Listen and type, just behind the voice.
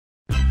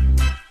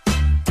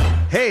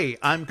Hey,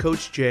 I'm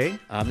Coach Jay.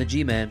 I'm the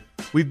G-Man.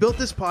 We've built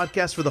this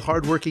podcast for the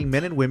hardworking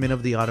men and women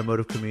of the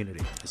automotive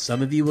community.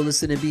 Some of you will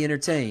listen and be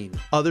entertained.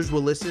 Others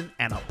will listen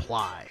and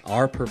apply.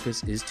 Our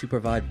purpose is to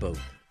provide both.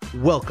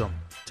 Welcome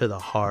to the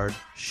Hard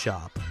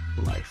Shop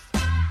Life.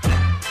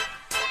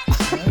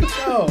 There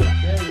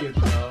you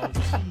go.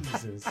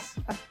 Jesus.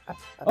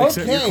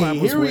 Okay,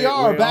 here we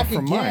are back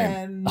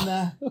again.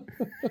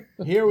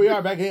 Here we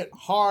are back at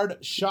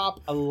Hard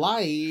Shop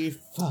Life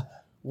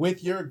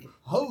with your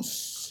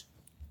hosts,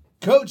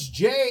 Coach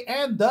Jay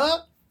and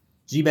the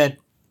G-Man.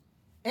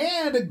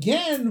 And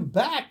again,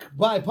 back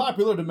by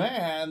popular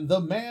demand, the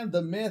man,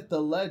 the myth,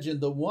 the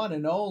legend, the one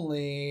and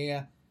only,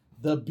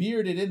 the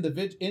bearded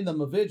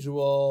individual,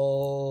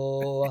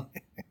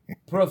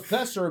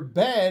 Professor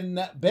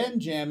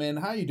Benjamin.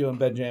 How you doing,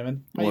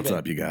 Benjamin? What's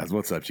up, you guys?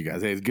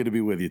 Hey, it's good to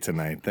be with you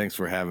tonight. Thanks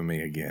for having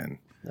me again.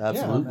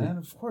 Absolutely. Yeah, man,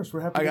 of course. We're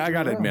happy. I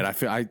got to admit,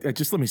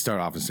 just let me start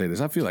off and say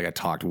this. I feel like I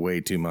talked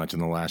way too much in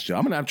the last show.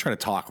 I'm going to try to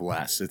talk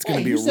less. It's going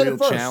to be a real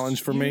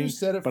challenge for me. You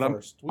said it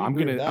first. I'm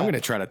going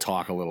to try to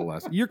talk a little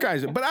less. You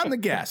guys, but I'm the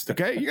guest,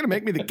 okay? You're going to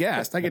make me the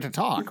guest. I get to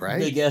talk,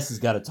 right? The guest has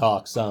got to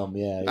talk some,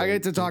 yeah. I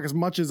get to talk as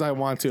much as I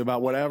want to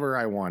about whatever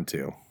I want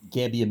to.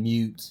 Can't be a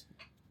mute.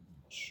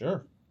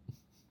 Sure.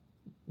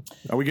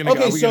 Are we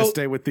gonna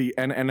stay with the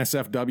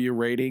NSFW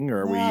rating,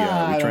 or are we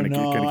trying to keep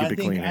it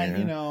clean here?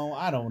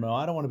 I don't know.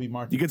 I don't want to be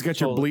marked. You guys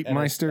got your bleep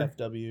meister?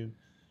 NSFW.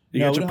 You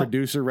got your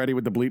producer ready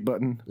with the bleep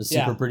button? The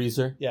super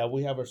producer? Yeah,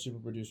 we have our super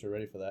producer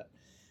ready for that.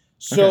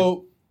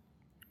 So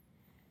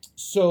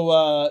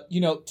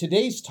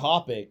today's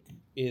topic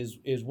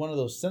is one of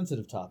those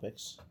sensitive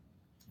topics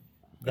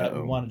that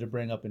we wanted to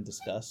bring up and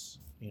discuss.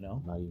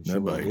 Not even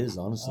sure what it is,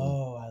 honestly.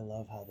 Oh, I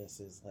love how this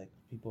is like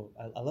people.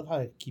 I love how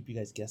I keep you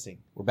guys guessing.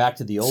 We're back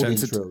to the old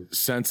intro.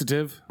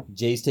 Sensitive?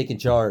 Jay's taking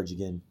charge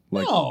again.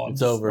 No,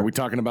 it's over. Are we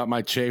talking about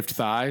my chafed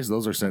thighs?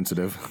 Those are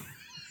sensitive.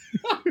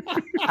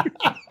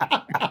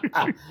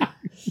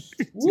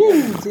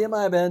 Woo,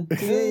 TMI, Ben.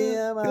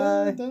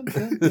 TMI.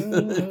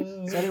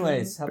 So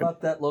anyways, how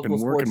about that local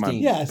sports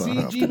team? Yeah,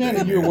 see, G-Man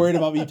and you were worried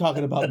about me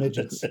talking about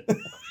midgets.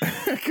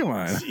 Come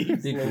on.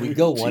 Dude, can we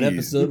go one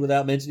episode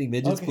without mentioning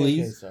midgets,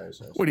 please? Okay,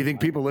 sorry. What do you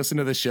think people listen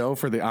to the show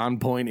for the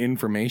on-point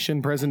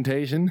information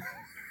presentation?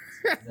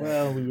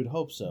 Well, we would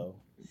hope so.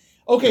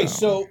 Okay,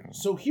 so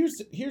here's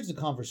the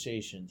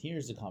conversation.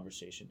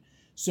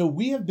 So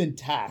we have been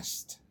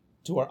tasked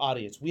to our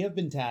audience. We have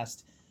been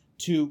tasked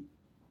to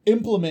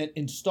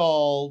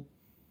install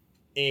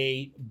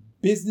a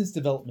business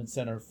development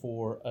center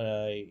for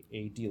a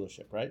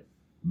dealership, right?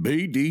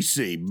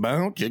 BDC,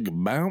 bow, chicka,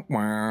 bow,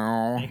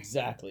 wow.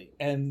 Exactly.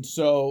 And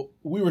so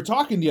we were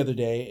talking the other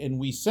day, and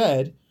we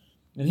said,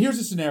 and here's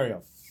the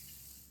scenario.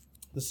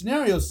 The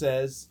scenario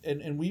says,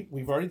 and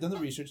we've already done the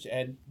research,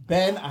 and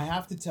Ben, I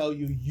have to tell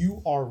you,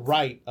 you are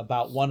right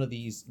about one of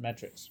these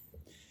metrics.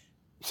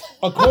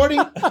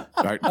 According,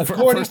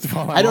 first of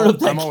all,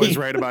 I'm always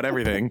right about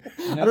everything.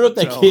 I don't know if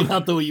that came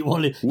out the way you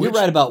wanted. You're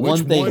right about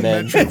one thing, Ben.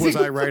 Ben. Which metric was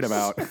I right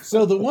about?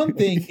 So the one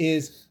thing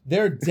is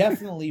there are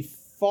definitely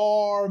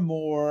far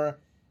more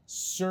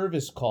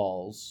service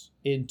calls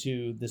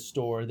into the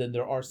store than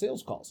there are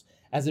sales calls.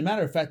 As a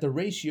matter of fact, the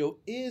ratio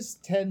is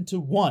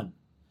 10-1.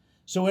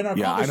 So in our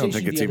conversation, I don't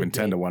think it's even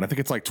 10-1. I think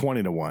it's like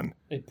 20-1.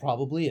 It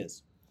probably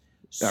is.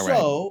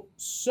 All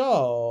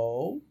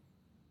So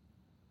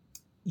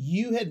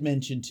you had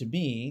mentioned to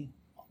me,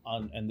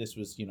 and this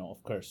was,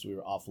 of course, we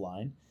were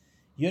offline.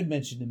 You had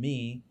mentioned to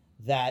me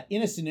that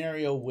in a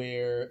scenario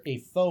where a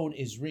phone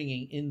is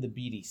ringing in the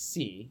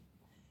BDC,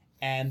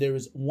 and there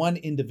was one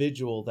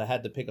individual that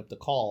had to pick up the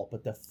call,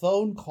 but the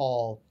phone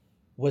call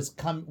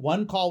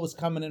one call was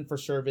coming in for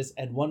service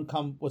and one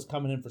was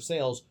coming in for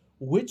sales.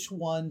 Which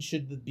one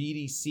should the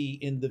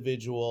BDC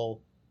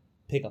individual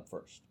pick up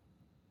first?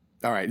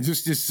 All right,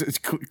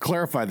 just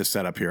clarify the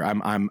setup here.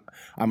 I'm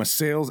a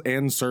sales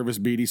and service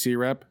BDC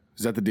rep.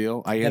 Is that the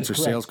deal? I answer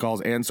sales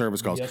calls and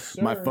service calls. Yes,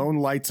 sir. My phone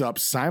lights up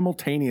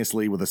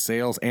simultaneously with a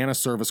sales and a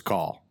service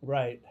call.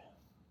 Right.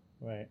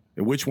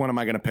 Which one am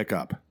I going to pick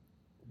up?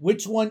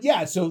 Which one?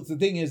 Yeah. So the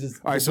thing is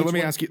all right. So let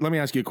me ask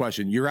you a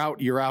question. You're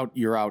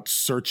out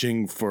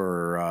searching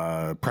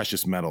for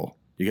precious metal.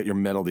 You get your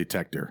metal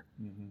detector.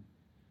 Mm-hmm.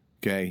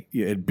 Okay,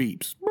 it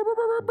beeps.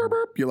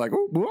 You're like,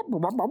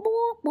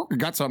 oh,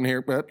 got something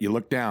here. You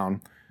look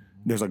down.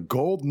 There's a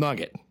gold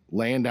nugget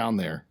laying down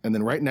there, and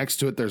then right next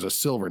to it, there's a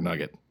silver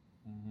nugget.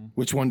 Mm-hmm.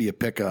 Which one do you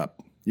pick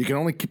up? You can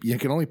only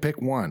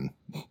pick one.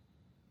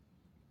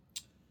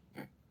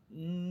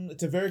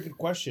 It's a very good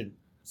question.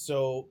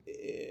 So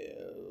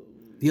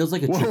feels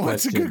like a trick question.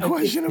 What's a good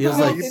question about?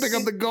 Like, you pick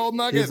up the gold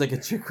nugget. Feels like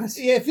a trick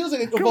question. Yeah, it feels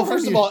like. Well,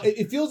 first of all,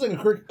 it feels like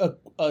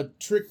a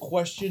trick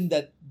question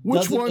that.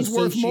 Which one's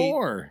worth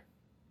more?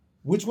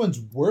 Which one's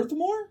worth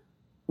more?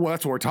 Well,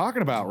 that's what we're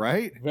talking about,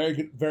 right? Very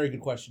good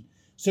question.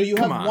 So you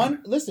have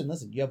one. Listen.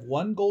 You have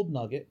one gold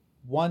nugget,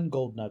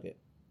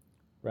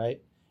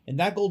 right? And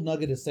that gold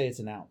nugget is, say, it's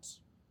an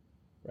ounce,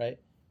 right?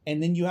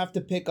 And then you have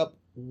to pick up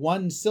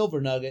one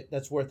silver nugget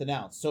that's worth an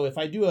ounce. So if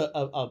I do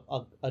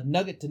a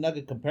nugget to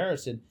nugget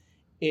comparison,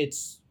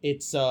 it's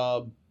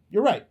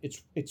You're right.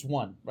 It's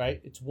one,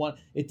 right? It's one.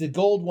 The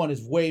gold one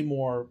is way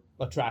more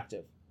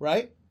attractive,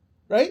 right?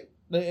 Right?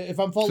 If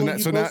I'm following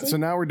you closely? So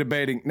now we're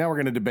debating. Now we're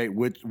going to debate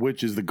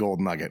which is the gold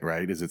nugget,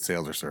 right? Is it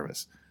sales or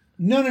service?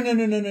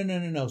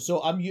 No.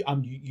 So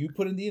you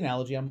put in the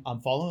analogy.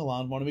 I'm following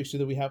along. Want to make sure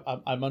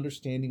that I'm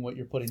understanding what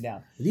you're putting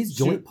down. These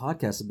joint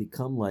podcasts have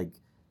become like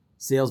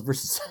sales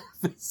versus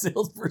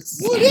sales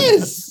versus. Well, it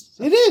is.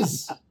 It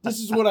is. This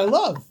is what I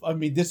love. I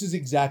mean, this is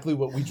exactly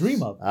what we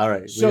dream of. All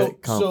right. So we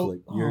got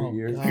conflict.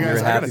 You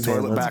guys, I got a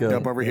toilet backed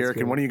up over here.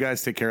 Can one of you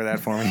guys take care of that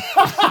for me?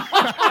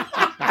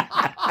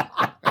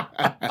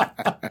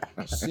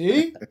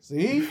 See,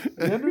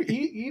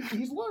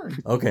 he's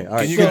learned. Okay, all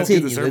right. Can you guys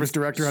get the service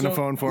director on the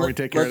phone for me?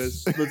 Take care of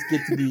this. Let's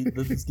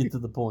get to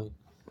the point.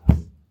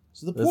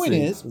 So the point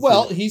is,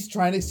 he's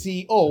trying to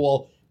see.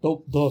 Oh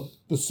well,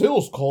 the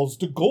sales call is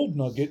the gold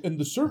nugget, and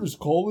the service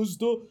call is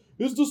the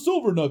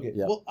silver nugget.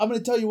 Yep. Well, I'm going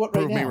to tell you what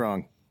right now. Prove me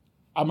wrong.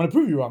 I'm going to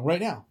prove you wrong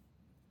right now.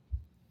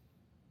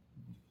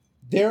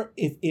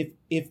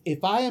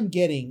 If I am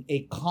getting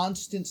a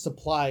constant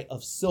supply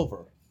of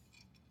silver,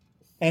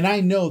 and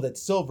I know that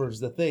silver is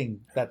the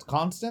thing that's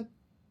constant,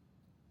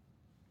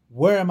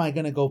 where am I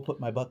going to go put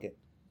my bucket?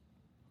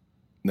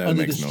 No,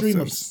 under the stream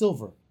of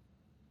silver.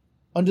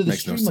 Under the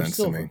stream of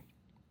silver.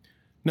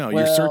 No,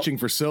 you're searching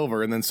for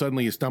silver, and then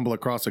suddenly you stumble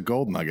across a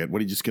gold nugget. What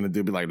are you just going to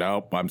do? Be like,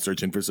 nope, I'm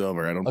searching for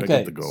silver. I don't pick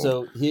up the gold.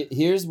 So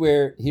here's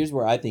where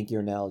I think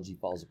your analogy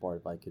falls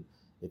apart.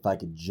 If I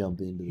could jump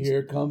into this,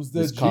 here comes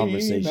the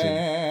conversation.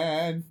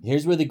 G-Man.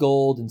 Here's where the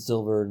gold and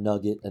silver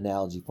nugget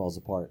analogy falls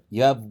apart.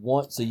 You have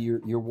one, so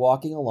you're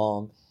walking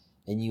along,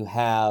 and you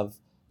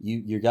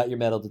got your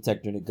metal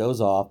detector, and it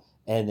goes off,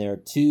 and there are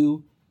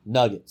two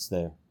nuggets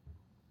there,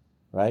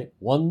 right?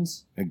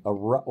 One's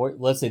or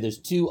let's say there's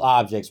two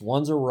objects.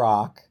 One's a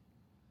rock,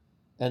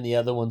 and the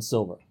other one's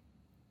silver.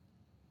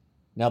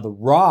 Now the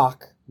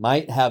rock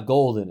might have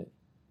gold in it,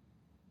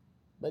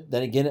 but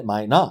then again, it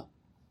might not.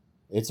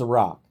 It's a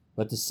rock.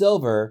 But the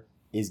silver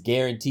is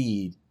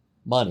guaranteed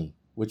money.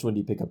 Which one do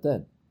you pick up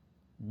then?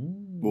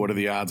 What are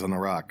the odds on the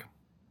rock?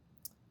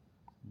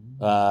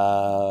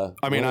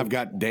 I've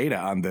got data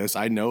on this.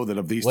 I know that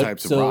of these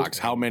types of rocks,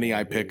 how many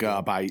I pick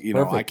up, I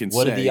can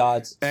what say are the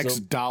odds? X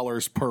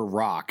dollars per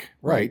rock,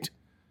 right?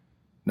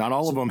 Not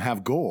all of them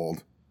have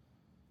gold.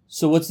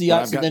 So what's the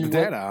odds? I've got the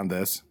data on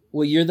this.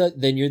 Well, you're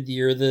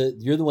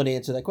the one to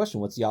answer that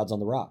question. What's the odds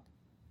on the rock?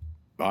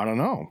 I don't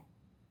know.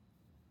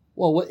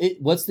 Well,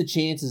 what's the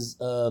chances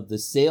of the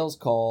sales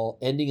call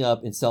ending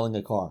up in selling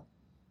a car?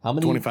 How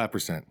many?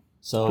 25%.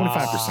 So 25%.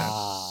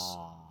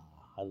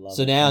 I love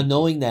so it. now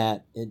knowing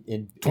that,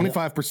 in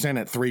 25%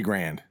 at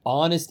 $3,000.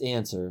 Honest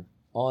answer.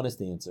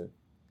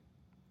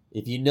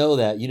 If you know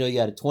that, you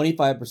got a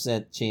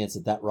 25% chance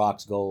that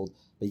rock's gold,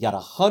 but you got a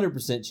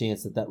 100%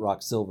 chance that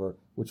rock's silver.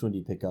 Which one do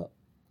you pick up?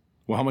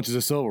 Well, how much is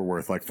a silver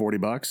worth? Like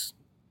 $40?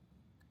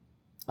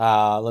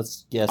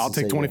 Let's guess. I'll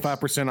take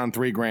 25% on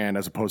 $3,000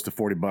 as opposed to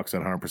 $40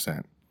 at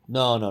 100%.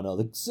 No.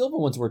 The silver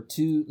ones were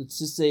let's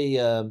just say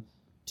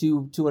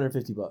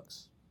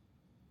 $250.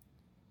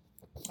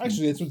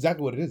 Actually, that's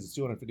exactly what it is. It's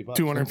 $250.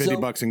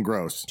 $250 in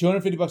gross.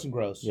 $250 in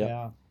gross. Yep.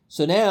 Yeah.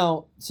 So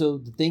now,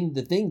 the other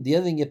thing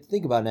you have to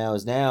think about now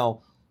is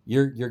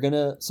you're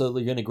gonna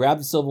grab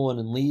the silver one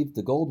and leave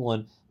the gold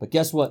one. But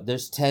guess what?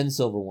 There's 10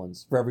 silver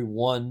ones for every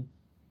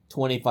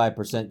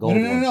 25% gold.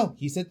 No.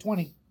 He said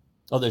 20.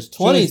 Oh, there's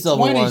 20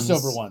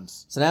 silver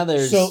ones. So now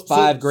there's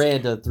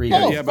 $5,000 to $3,000.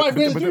 Oh,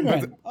 $5,000 to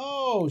 $3,000.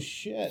 Oh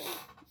shit.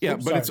 Yeah,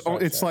 but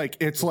it's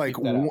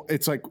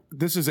like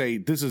this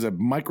is a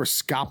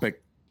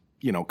microscopic,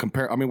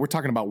 compare. I mean, we're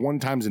talking about 1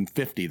 times in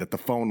 50 that the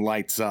phone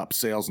lights up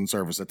sales and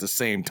service at the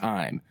same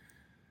time.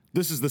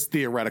 This is this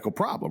theoretical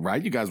problem,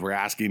 right? You guys were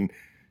asking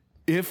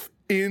if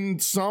in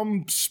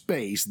some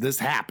space this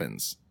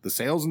happens, the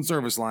sales and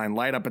service line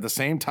light up at the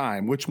same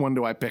time, which one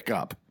do I pick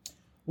up?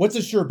 What's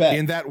a sure bet?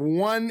 In that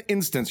one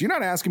instance, you're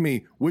not asking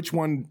me which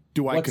one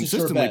do I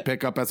consistently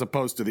pick up as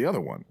opposed to the other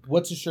one.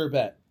 What's a sure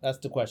bet? That's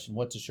the question.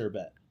 What's a sure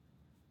bet?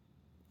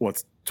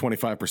 What's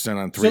 25%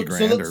 on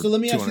 $3,000 so let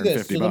me ask you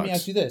this. $250? Let me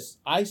ask you this.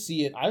 I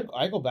see it.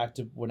 I go back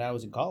to when I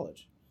was in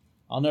college.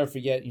 I'll never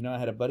forget. I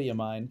had a buddy of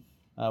mine.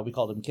 We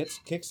called him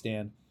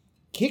Kickstand.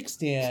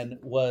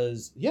 Kickstand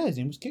was his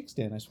name was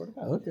Kickstand. I swear to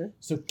God. Okay.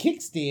 So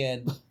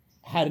Kickstand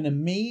had an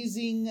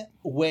amazing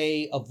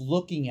way of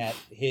looking at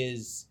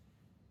his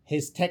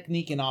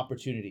technique and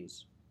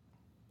opportunities,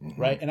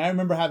 right? And I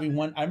remember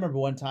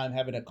one time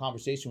having a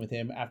conversation with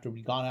him after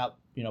we'd gone out,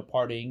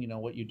 partying,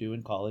 what you do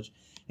in college,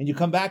 and you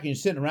come back and you're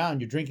sitting around,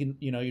 you're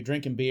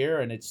drinking beer,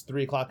 and it's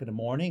 3:00 in the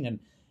morning,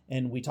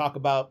 and we talk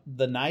about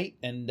the night,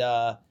 and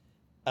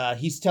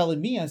he's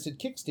telling me, I said,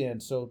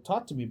 Kickstand, so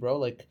talk to me, bro.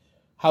 Like,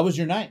 how was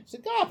your night? He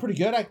said, pretty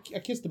good. I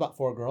kissed about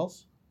 4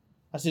 girls.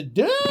 I said,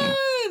 dang,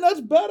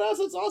 that's badass.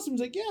 That's awesome.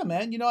 He's like, yeah,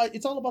 man.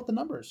 It's all about the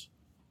numbers.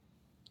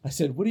 I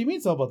said, what do you mean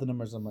it's all about the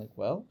numbers? I'm like,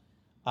 well,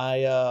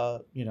 I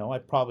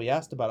probably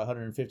asked about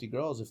 150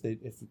 girls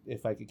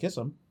if I could kiss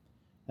them,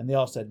 and they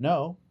all said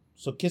no.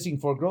 So kissing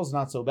 4 girls is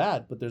not so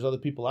bad, but there's other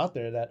people out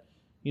there that,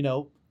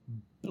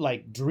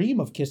 like dream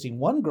of kissing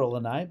one girl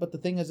a night, but the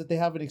thing is that they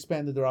haven't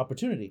expanded their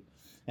opportunity.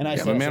 And I Yeah,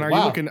 said, but man,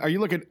 wow. are you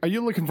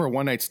looking for a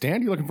one night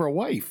stand? Are you looking for a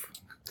wife?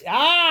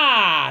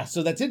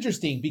 So that's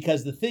interesting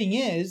because the thing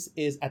is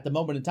at the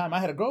moment in time, I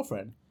had a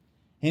girlfriend,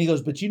 and he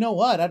goes, but you know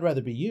what? I'd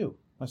rather be you.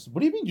 I said,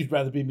 what do you mean you'd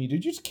rather be me?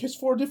 Did you just kiss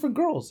 4 different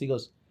girls? He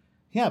goes,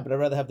 yeah, but I'd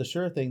rather have the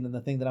sure thing than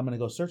the thing that I'm going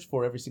to go search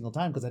for every single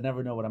time because I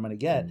never know what I'm going to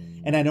get,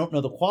 and I don't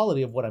know the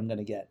quality of what I'm going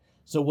to get.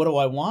 So what do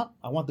I want?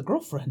 I want the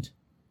girlfriend.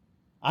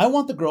 I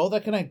want the girl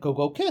that can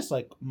go kiss.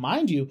 Like,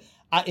 mind you,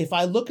 if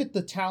I look at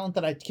the talent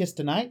that I kissed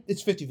tonight,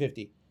 it's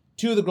 50-50.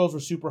 2 of the girls were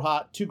super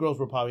hot. 2 girls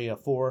were probably a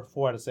 4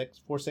 out of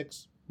 6, 4,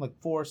 6, like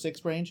 4,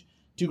 6 range.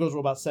 2 girls were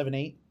about 7,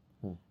 8.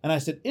 And I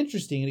said,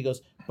 interesting. And he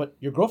goes, but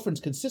your girlfriend's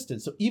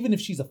consistent. So even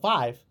if she's a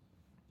 5,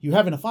 you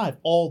having a 5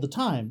 all the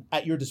time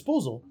at your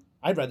disposal,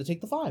 I'd rather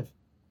take the 5.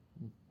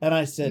 And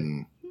I said,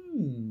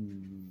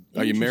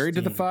 Are you married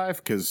to the interesting. 5?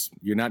 Because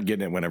you're not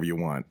getting it whenever you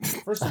want.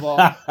 First of all,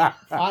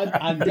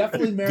 I'm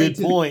definitely married Good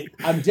to point.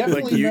 I'm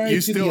definitely Like, you married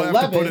to still the have to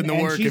 11, put in the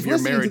and work she's if you're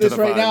listening married to to this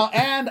the right 5. now,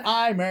 and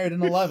I married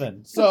an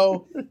 11.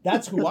 So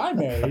that's who I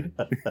married,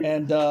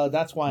 and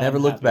that's why Never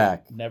I'm looked happy.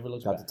 back. Never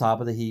looked Got back. the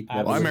top of the heap. Well,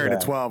 never Well, I looked married at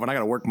back. 12, and I got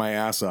to work my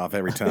ass off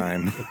every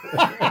time.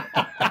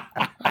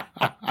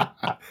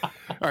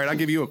 All right, I'll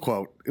give you a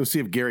quote. We'll see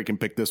if Gary can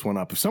pick this one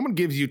up. If someone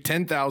gives you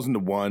 10,000 to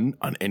 1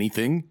 on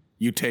anything,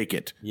 you take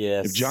it.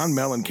 Yes. If John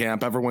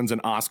Mellencamp ever wins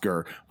an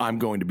Oscar, I'm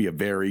going to be a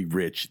very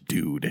rich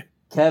dude.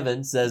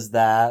 Kevin says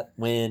that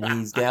when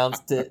he's down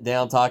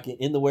talking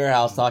in the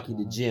warehouse talking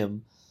to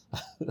Jim,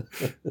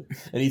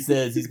 and he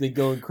says he's been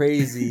going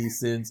crazy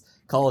since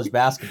college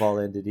basketball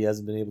ended. He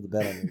hasn't been able to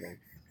bet on anything.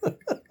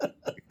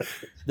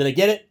 Did I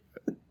get it?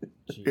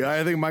 Yeah,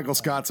 I think Michael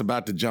Scott's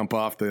about to jump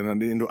off the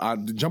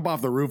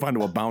roof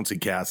onto a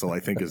bouncy castle. I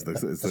think is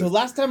the So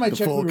last time I the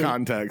checked, full we were,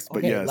 context. But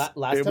okay, yes,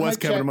 last it time was I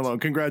Kevin checked- Malone.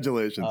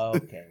 Congratulations.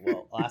 Okay,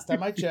 well, last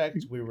time I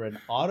checked, we were an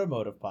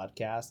automotive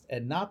podcast,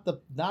 and not the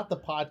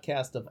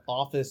podcast of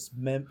office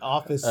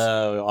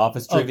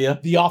Office trivia.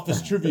 the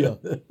office trivia.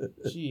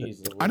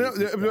 Jeez, I know.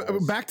 Louise,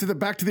 guys.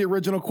 Back to the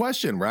original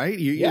question, right?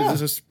 Yeah.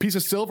 There's a piece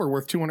of silver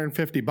worth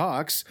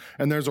 $250,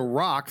 and there's a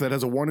rock that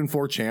has a 1 in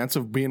 4 chance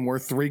of being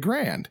worth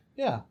 $3,000.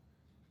 Yeah.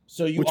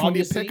 So you Which one do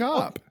you obviously pick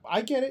up? Oh,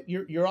 I get it.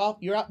 You're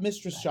out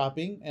mistress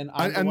shopping, and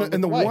I'm And the one with the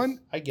the wife. one-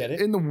 I get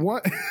it. In the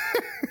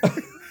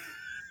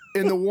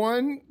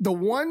one, the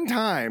one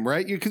time,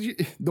 right?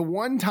 The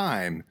one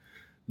time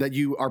that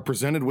you are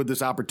presented with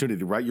this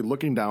opportunity, right? You're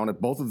looking down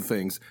at both of the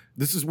things.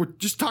 We're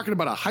just talking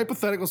about a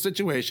hypothetical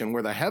situation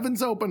where the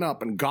heavens open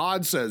up and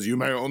God says, you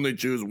may only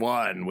choose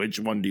one. Which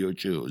one do you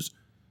choose?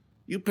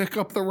 You pick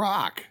up the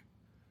rock.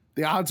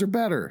 The odds are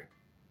better.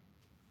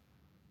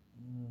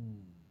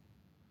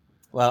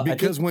 Well,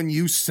 Because when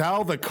you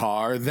sell the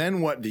car,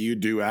 then what do you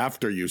do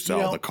after you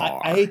sell the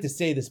car? I hate to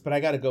say this, but I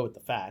got to go with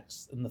the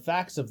facts. And the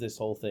facts of this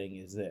whole thing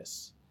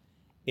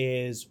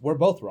is we're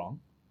both wrong,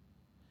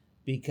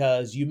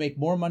 because you make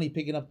more money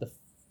picking up the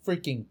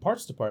freaking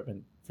parts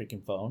department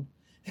freaking phone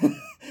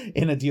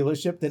in a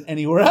delership than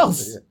anywhere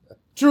else.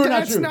 True or not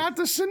That's true? not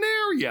the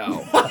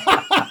scenario.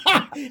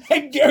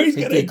 And Gary's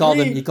gonna he called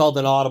agree. he called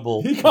an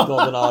audible. He called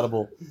an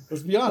audible.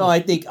 Let's be honest. No, I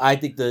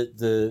think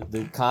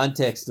the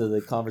context of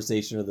the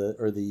conversation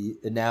or the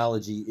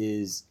analogy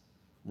is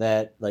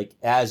that, like,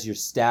 as you're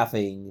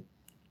staffing,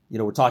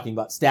 we're talking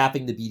about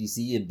staffing the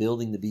BDC and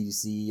building the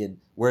BDC, and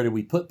where do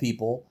we put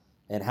people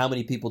and how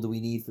many people do we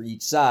need for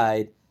each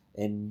side,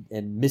 and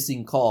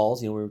missing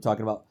calls. We were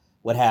talking about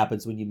what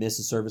happens when you miss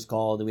a service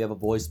call, and then we have a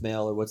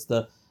voicemail, or what's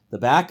the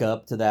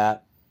backup to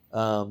that,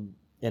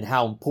 and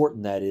how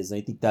important that is. And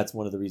I think that's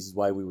one of the reasons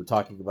why we were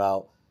talking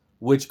about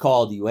which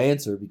call do you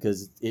answer,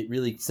 because it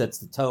really sets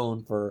the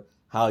tone for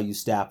how you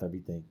staff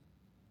everything.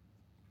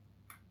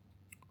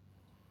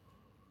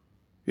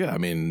 Yeah, I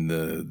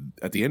mean,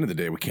 at the end of the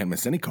day, we can't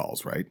miss any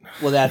calls, right?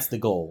 Well, that's the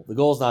goal. The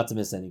goal is not to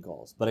miss any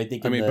calls. But I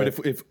think But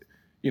if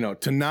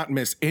to not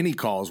miss any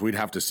calls, we'd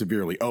have to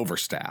severely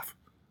overstaff,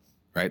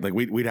 right? Like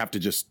we'd have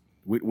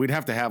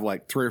to have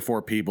like 3 or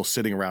 4 people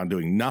sitting around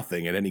doing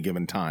nothing at any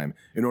given time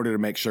in order to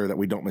make sure that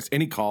we don't miss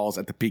any calls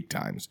at the peak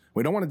times.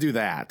 We don't want to do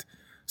that.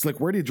 It's like,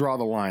 where do you draw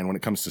the line when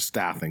it comes to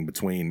staffing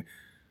between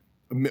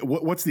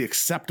what's the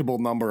acceptable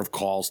number of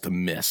calls to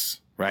miss,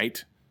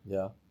 right?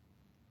 Yeah.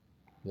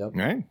 Yep.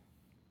 Right?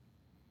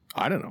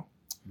 I don't know.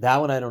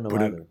 That one I don't know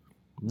Put it- either.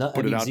 No,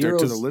 Put it out there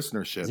to the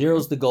listenership.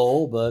 Zero's the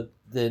goal, but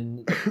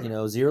then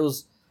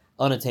zero's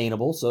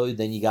unattainable. So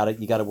then you got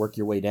to work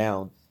your way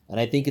down. And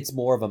I think it's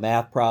more of a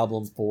math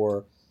problem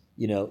for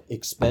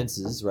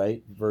expenses,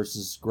 right,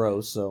 versus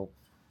gross. So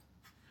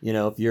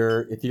if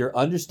you're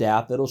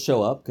understaffed, it'll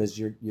show up because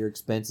your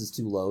expense is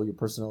too low. Your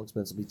personnel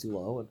expense will be too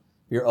low. And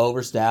if you're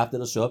overstaffed,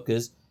 it'll show up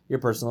because your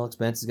personnel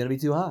expense is going to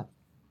be too high.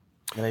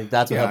 And I think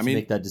that's what helps you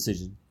make that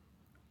decision.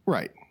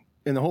 Right.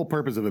 And the whole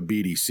purpose of a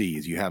BDC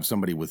is you have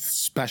somebody with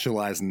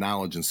specialized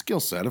knowledge and skill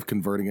set of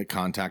converting a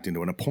contact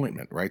into an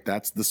appointment, right?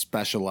 That's the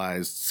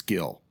specialized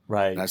skill.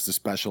 Right. That's the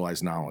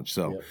specialized knowledge.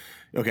 So,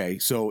 okay,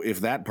 so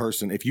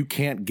if you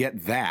can't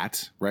get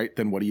that, right,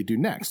 then what do you do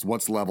next?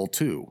 What's level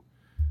 2,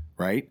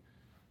 right?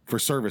 For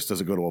service, does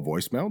it go to a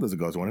voicemail? Does it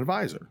go to an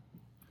advisor?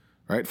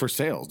 Right? For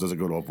sales, does it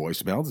go to a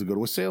voicemail? Does it go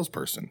to a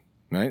salesperson?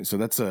 Right? So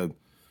that's a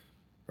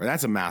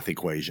math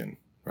equation,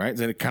 right?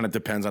 Then it kind of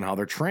depends on how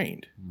they're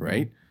trained,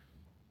 right?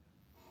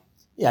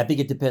 Yeah, I think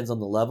it depends on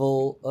the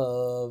level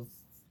of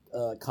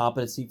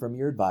competency from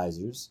your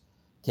advisors.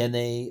 Can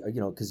they,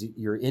 because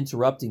you're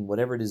interrupting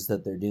whatever it is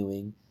that they're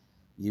doing.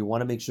 You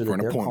want to make sure that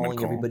they're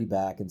calling everybody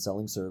back and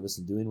selling service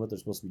and doing what they're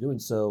supposed to be doing.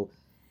 So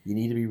you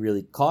need to be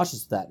really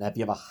cautious with that. Now, if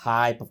you have a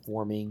high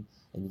performing,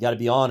 and you got to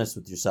be honest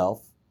with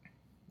yourself,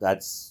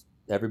 that's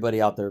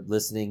everybody out there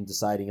listening,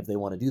 deciding if they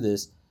want to do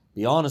this.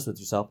 Be honest with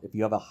yourself. If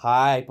you have a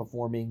high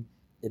performing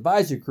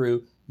advisor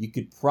crew, you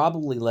could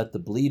probably let the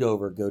bleed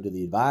over go to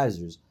the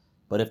advisors.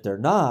 But if they're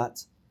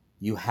not,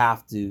 you're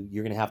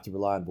going to have to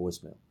rely on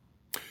voicemail.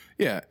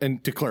 Yeah,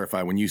 and to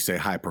clarify, when you say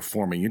high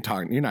performing,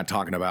 you're not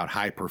talking about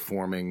high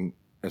performing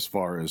as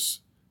far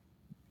as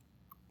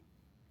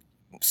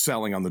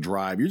selling on the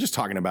drive. You're just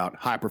talking about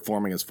high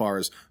performing as far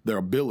as their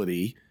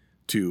ability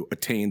to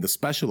attain the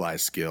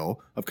specialized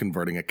skill of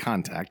converting a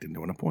contact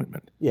into an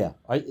appointment. Yeah.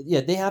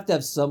 They have to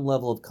have some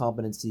level of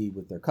competency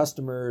with their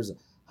customers,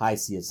 high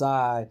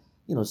CSI.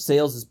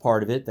 Sales is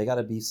part of it. They got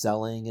to be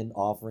selling and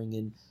offering,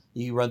 and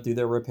you run through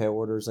their repair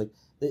orders.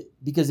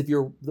 Because if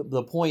you're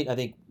the point I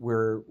think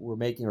we're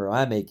making, or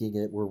I'm making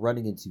it, we're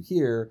running into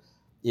here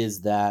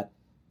is that,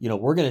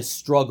 we're going to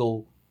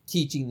struggle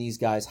teaching these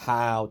guys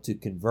how to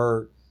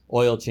convert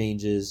oil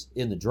changes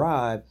in the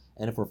drive.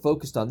 And if we're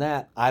focused on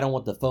that, I don't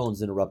want the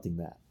phones interrupting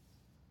that.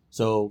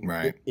 So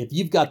right. if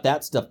you've got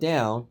that stuff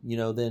down,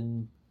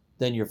 then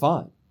you're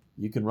fine.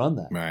 You can run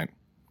that. Right.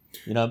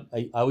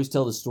 I always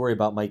tell the story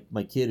about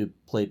my kid who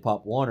played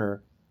Pop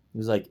Warner. He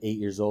was like 8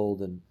 years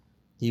old, and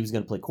he was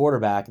going to play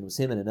quarterback, and it was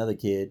him and another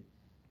kid.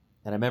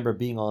 And I remember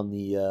being on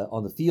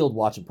the field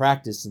watching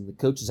practice, and the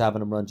coach is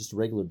having him run just a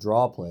regular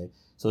draw play.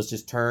 So it's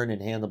just turn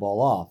and hand the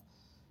ball off.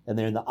 And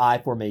they're in the I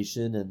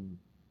formation, and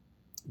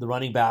the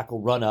running back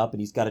will run up, and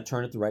he's got to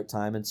turn at the right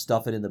time and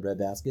stuff it in the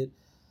breadbasket.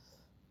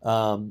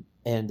 My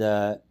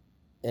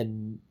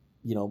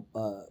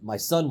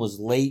son was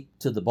late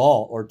to the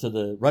ball or to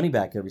the running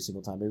back every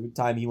single time. Every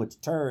time he went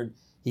to turn,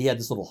 he had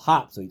this little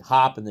hop. So he'd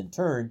hop and then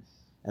turn,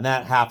 and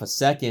that half a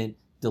second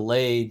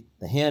delayed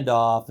the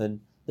handoff, and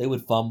they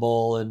would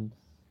fumble, and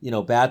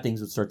bad things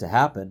would start to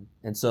happen.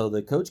 And so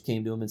the coach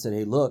came to him and said,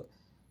 "Hey, look,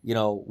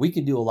 we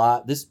can do a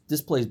lot. This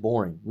play's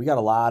boring. We got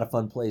a lot of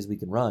fun plays we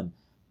can run,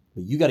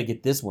 but you got to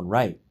get this one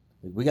right.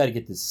 We got to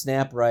get this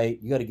snap right.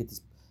 You got to get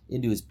this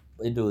into his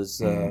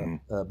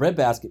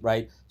breadbasket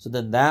right. So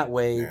then that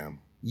way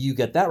you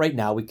get that right.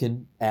 Now we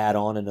can add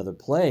on another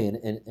play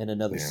and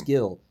another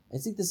skill. I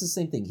think this is the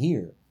same thing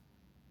here.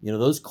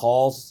 Those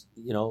calls,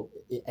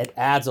 it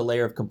adds a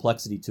layer of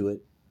complexity to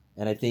it.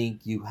 And I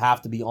think you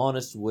have to be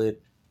honest with,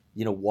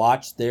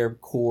 watch their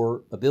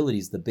core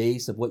abilities, the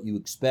base of what you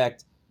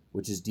expect,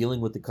 which is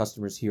dealing with the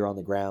customers here on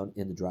the ground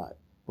in the drive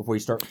before you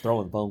start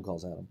throwing phone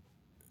calls at them.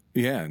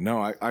 Yeah, no,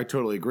 I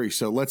totally agree.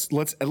 So let's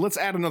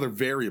add another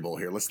variable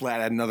here. Let's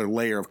add another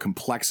layer of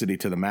complexity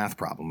to the math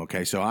problem.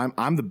 Okay, so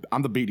I'm the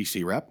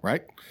BDC rep,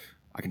 right?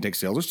 I can take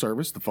sales or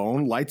service. The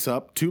phone lights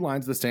up, 2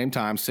 lines at the same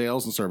time,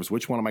 sales and service.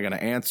 Which one am I going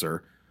to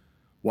answer?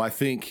 Well, I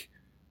think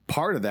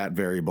part of that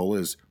variable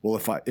is, well,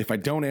 if I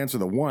don't answer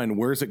the one,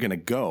 where's it going to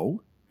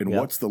go? And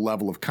what's the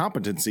level of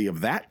competency of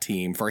that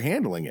team for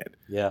handling it?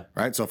 Yeah.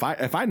 Right. So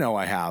if I know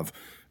I have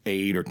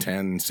 8 or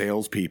 10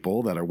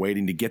 salespeople that are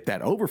waiting to get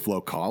that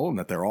overflow call, and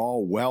that they're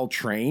all well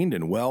trained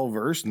and well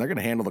versed, and they're going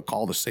to handle the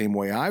call the same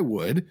way I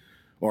would,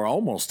 or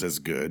almost as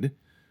good,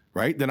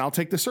 right? Then I'll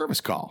take the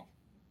service call.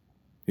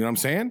 You know what I'm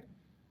saying?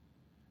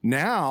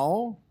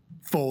 Now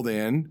fold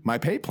in my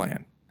pay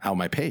plan. How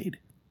am I paid?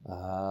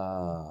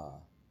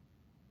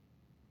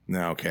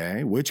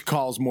 Okay. Which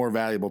call's more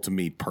valuable to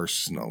me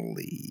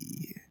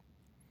personally?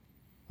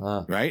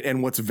 Right?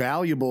 And what's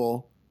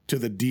valuable to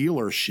the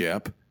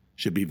dealership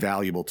should be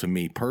valuable to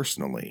me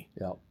personally.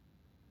 Yeah.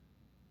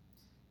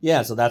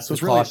 Yeah, so that's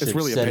it's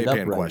really a pay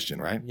plan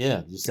question, right?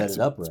 Yeah, you set it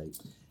up right.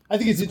 I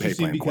think it's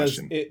interesting because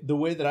the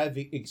way that I've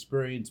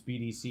experienced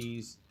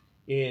BDCs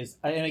is,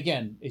 and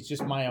again, it's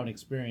just my own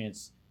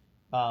experience.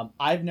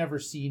 I've never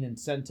seen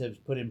incentives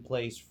put in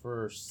place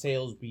for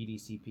sales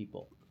BDC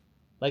people.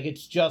 Like,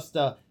 it's just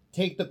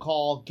take the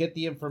call, get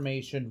the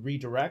information,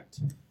 redirect.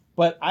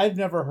 But I've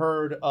never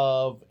heard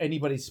of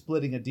anybody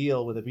splitting a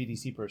deal with a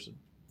BDC person.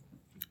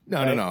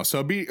 No.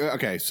 So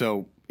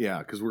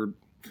because we're.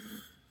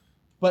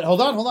 But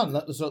hold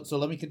on. So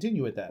let me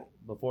continue with that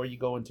before you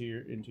go into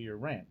your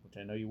rant, which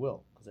I know you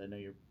will, because I know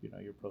you're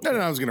pro. No,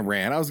 I was going to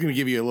rant. I was going to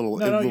give you a little.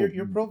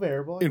 You're pro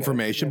variable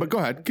information, but go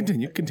ahead,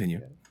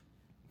 continue.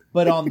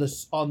 But on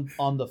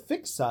the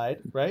fixed side,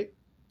 right?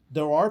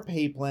 There are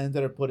pay plans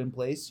that are put in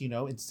place,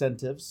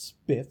 incentives,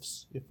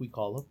 spiffs, if we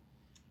call them,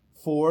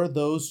 for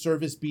those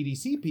service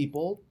BDC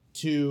people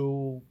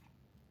to,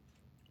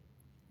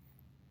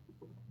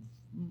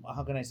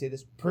 how can I say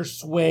this?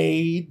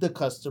 Persuade the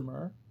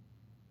customer,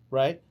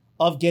 right,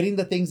 of getting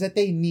the things that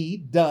they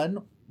need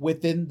done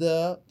within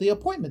the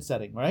appointment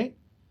setting, right?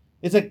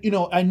 It's like,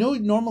 I know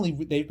normally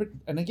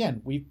and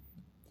again,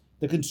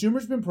 the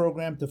consumer's been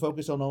programmed to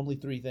focus on only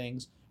three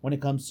things when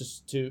it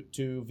comes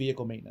to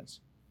vehicle maintenance.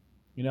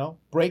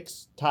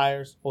 Brakes,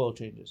 tires, oil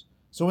changes.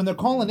 So when they're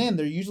calling in,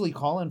 they're usually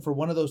calling for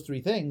one of those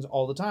three things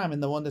all the time,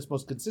 and the one that's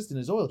most consistent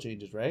is oil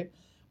changes, right?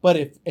 But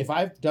if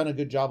I've done a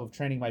good job of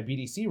training my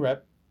BDC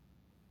rep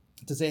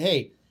to say,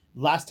 hey,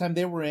 last time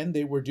they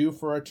were due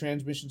for a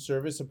transmission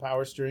service, a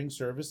power steering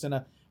service, and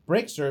a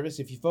brake service.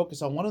 If you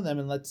focus on one of them,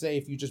 and let's say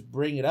if you just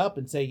bring it up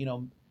and say,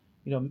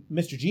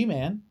 Mr.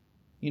 G-Man,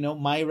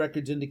 my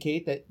records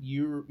indicate that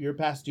you're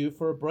past due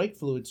for a brake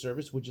fluid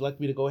service. Would you like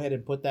me to go ahead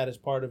and put that as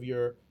part of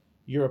your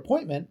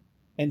appointment?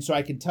 And so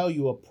I can tell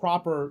you a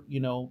proper,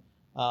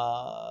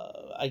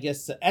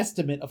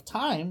 estimate of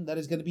time that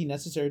is going to be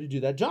necessary to do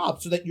that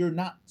job so that you're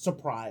not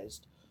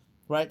surprised,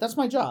 right? That's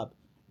my job.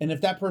 And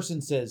if that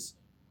person says,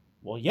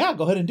 well, yeah,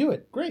 go ahead and do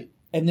it. Great.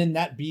 And then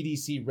that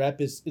BDC rep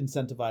is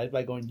incentivized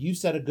by going, you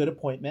set a good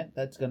appointment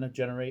that's going to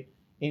generate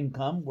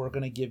income. We're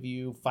going to give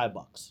you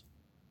 $5,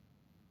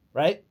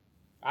 right?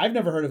 I've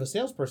never heard of a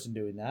salesperson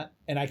doing that,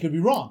 and I could be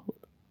wrong.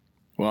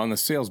 Well, on the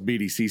sales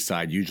BDC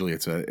side, usually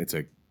it's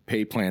a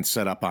pay plan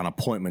set up on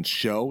appointment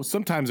show.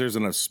 Sometimes there's a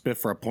spiff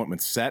for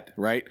appointment set,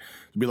 right?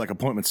 It'd be like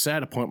appointment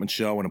set, appointment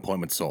show, and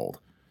appointment sold.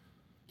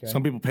 Okay.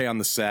 Some people pay on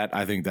the set.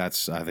 I think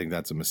that's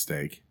a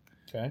mistake.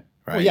 Okay.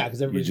 Right? Well, yeah,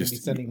 because everybody's going to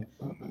be sending.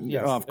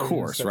 Yes, of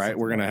course, right?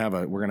 We're gonna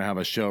have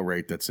a show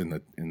rate that's in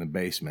the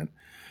basement.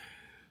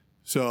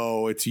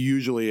 So it's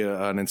usually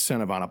an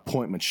incentive on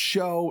appointment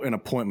show and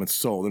appointment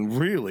sold. And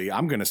really,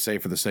 I'm going to say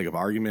for the sake of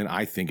argument,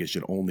 I think it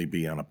should only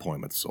be on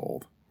appointment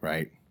sold,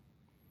 right?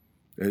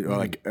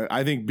 Like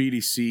I think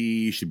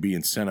BDC should be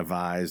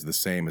incentivized the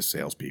same as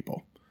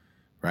salespeople,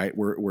 right?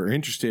 We're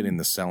interested in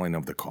the selling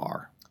of the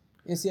car.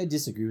 Yeah, see, I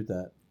disagree with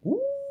that.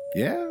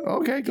 Yeah.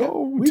 Okay.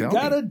 Go. We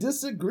got a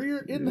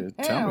disagreeer in the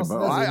house. Tell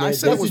me, I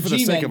said it was for the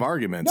sake of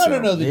argument.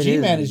 No. The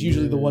G-Man is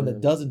usually the one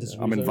that doesn't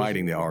disagree. I'm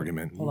inviting the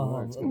argument. Hold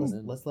on.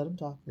 Let's let him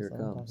talk. Here it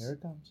comes. Here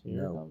it comes.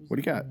 What do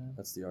you got?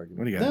 That's the argument.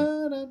 What do you got?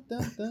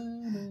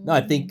 No,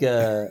 I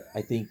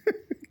think.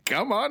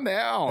 Come on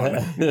down.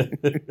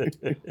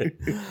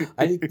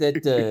 I think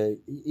that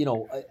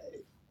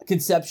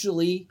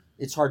conceptually,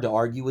 it's hard to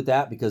argue with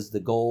that because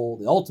the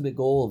ultimate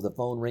goal of the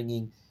phone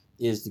ringing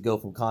is to go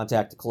from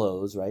contact to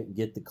close, right, and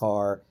get the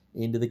car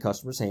into the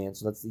customer's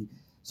hands.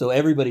 So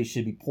everybody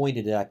should be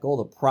pointed at that goal.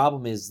 The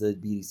problem is the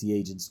BDC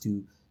agents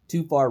too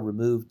far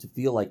removed to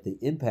feel like they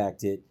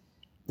impact it.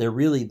 They're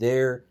really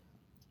their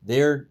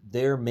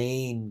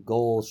main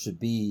goal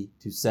should be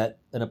to set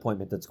an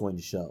appointment that's going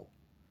to show,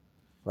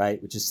 right,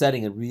 which is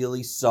setting a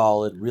really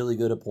solid, really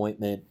good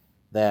appointment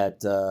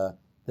that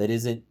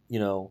isn't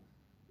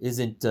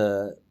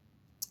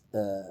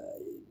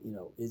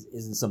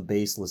some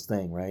baseless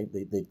thing, right?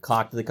 They've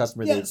talked to the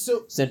customer, they've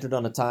centered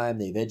on a time,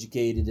 they've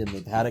educated him,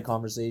 they've had a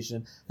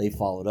conversation, they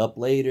followed up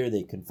later,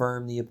 they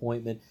confirmed the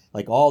appointment,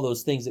 like all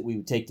those things that we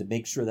would take to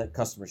make sure that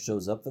customer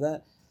shows up for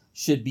that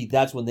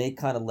that's when they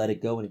kind of let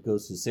it go and it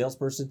goes to the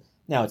salesperson.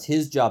 Now it's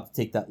his job to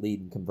take that lead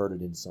and convert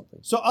it into something.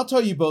 So I'll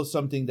tell you both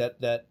something that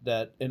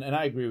and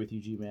I agree with you,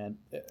 G-Man.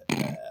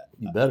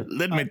 You better.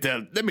 Let me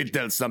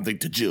tell something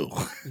to Jew.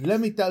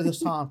 Let me tell you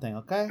something,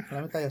 okay?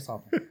 Let me tell you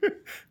something.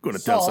 Going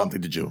to tell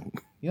something to Jew.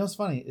 You know what's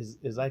funny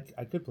is I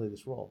could play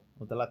this role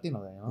with the Latino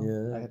guy,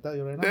 Yeah. I can tell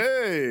you right now.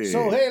 Hey.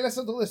 So hey, let's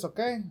do this,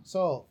 okay?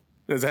 So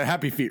there's a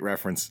Happy Feet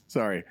reference.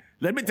 Sorry.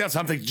 Let me tell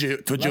something to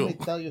Jew. Let me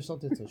tell you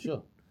something to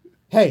Jew.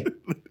 Hey,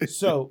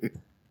 so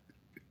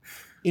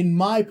in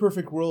my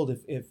perfect world,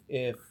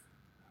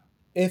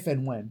 if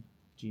and when,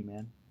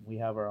 G-Man, we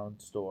have our own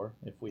store,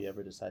 if we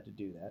ever decide to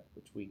do that,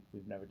 which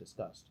we've never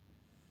discussed.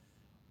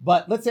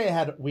 But let's say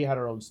we had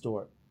our own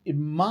store.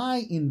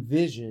 My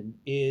envision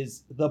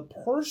is the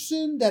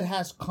person that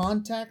has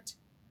contact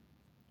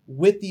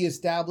with the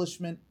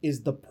establishment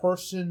is the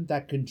person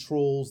that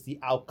controls the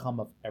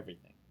outcome of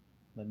everything.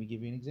 Let me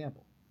give you an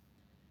example.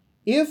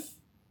 If,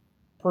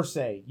 per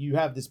se, you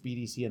have this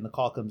BDC and the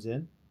call comes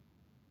in,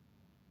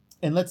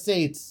 and let's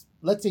say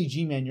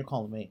G-Man, you're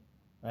calling me,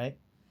 right?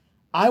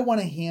 I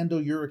want to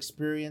handle your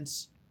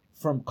experience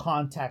from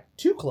contact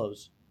to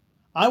close.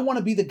 I want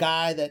to be the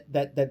guy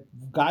that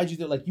guides you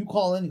there. Like you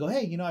call in and go,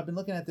 hey, I've been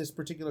looking at this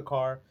particular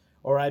car,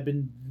 or I've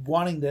been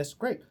wanting this.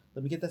 Great.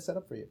 Let me get that set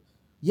up for you.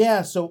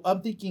 Yeah, so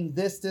I'm thinking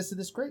this, and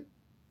this. Great.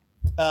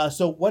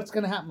 So what's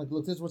going to happen? Like,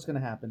 look, this is what's going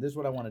to happen. This is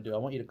what I want to do. I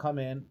want you to come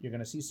in. You're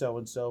going to see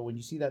so-and-so. When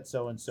you see that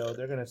so-and-so,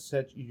 they're going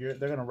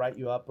to write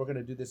you up. We're going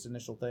to do this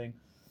initial thing.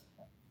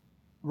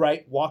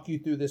 Right, walk you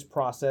through this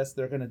process.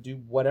 They're going to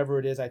do whatever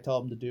it is I tell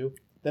them to do.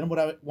 Then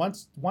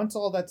once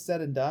all that's said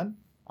and done,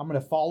 I'm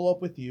going to follow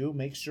up with you,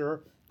 make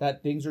sure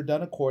that things are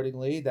done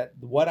accordingly, that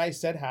what I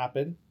said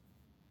happened,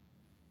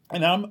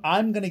 and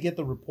I'm going to get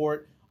the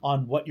report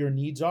on what your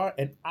needs are,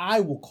 and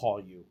I will call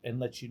you and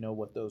let you know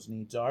what those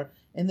needs are,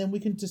 and then we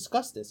can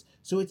discuss this.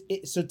 So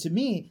so to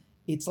me,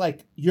 it's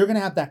like you're going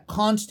to have that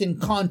constant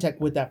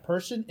contact with that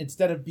person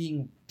instead of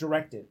being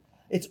directed.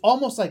 It's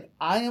almost like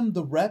I am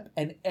the rep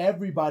and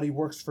everybody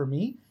works for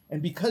me.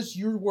 And because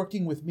you're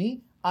working with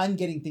me, I'm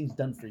getting things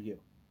done for you.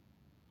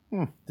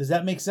 Does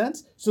that make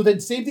sense? So then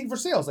same thing for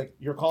sales. Like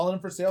you're calling in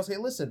for sales. Hey,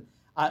 listen,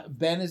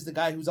 Ben is the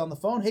guy who's on the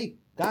phone. Hey,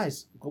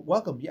 guys,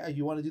 welcome. Yeah,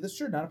 you want to do this?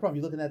 Sure, not a problem.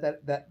 You looking at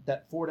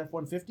that Ford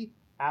F-150?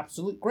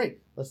 Absolutely. Great.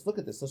 Let's look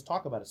at this. Let's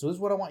talk about it. So this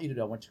is what I want you to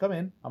do. I want you to come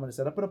in. I'm going to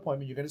set up an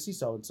appointment. You're going to see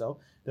so-and-so.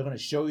 They're going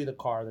to show you the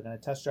car. They're going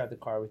to test drive the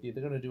car with you.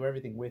 They're going to do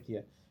everything with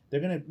you. They're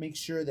going to make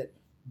sure that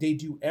they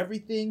do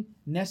everything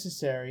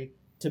necessary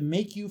to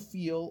make you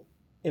feel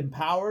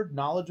empowered,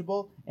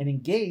 knowledgeable, and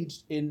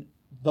engaged in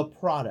the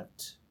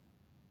product.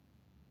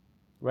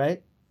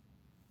 Right?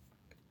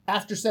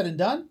 After said and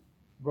done,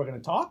 we're going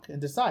to talk and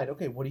decide,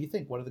 okay, what do you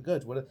think? What are the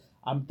goods? Then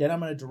I'm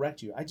going to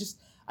direct you. I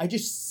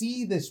just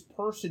see this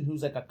person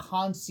who's like a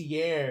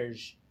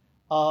concierge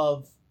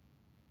of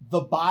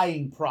the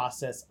buying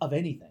process of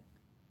anything.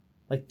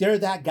 Like they're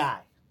that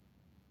guy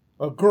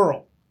or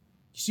girl.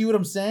 You see what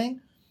I'm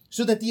saying?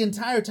 So that the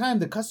entire time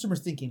the customer's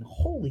thinking,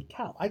 holy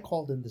cow, I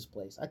called in this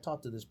place. I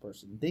talked to this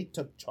person. They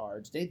took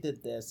charge. They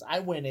did this. I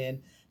went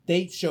in.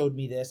 They showed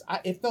me this.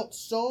 It felt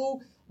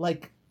so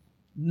like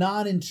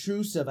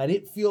non-intrusive. I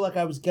didn't feel like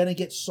I was going to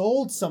get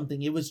sold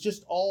something. It was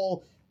just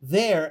all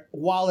there,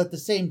 while at the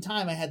same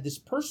time I had this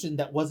person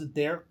that wasn't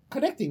there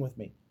connecting with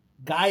me,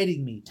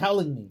 guiding me,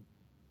 telling me,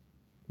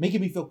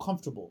 making me feel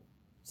comfortable.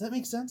 Does that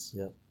make sense?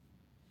 Yeah.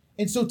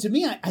 And so to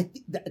me,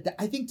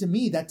 I think to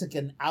me that's like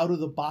an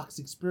out-of-the-box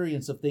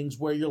experience of things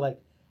where you're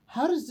like,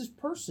 how does this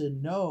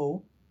person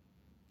know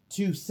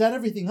to set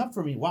everything up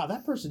for me? Wow,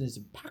 that person is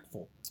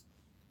impactful.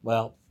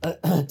 Well,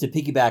 to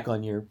piggyback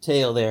on your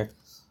tale there,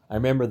 I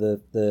remember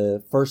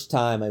the first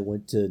time I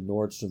went to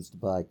Nordstrom's to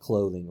buy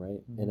clothing,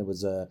 right? Mm-hmm. And it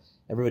was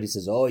everybody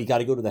says, "Oh, you got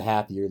to go to the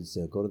half yearly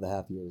sale. Go to the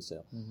half yearly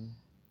sale." Mm-hmm.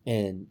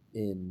 And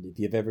if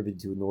you've ever been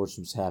to a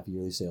Nordstrom's half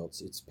yearly sale,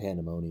 it's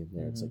pandemonium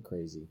there. Mm-hmm. It's like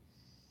crazy.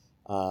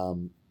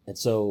 And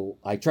so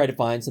I tried to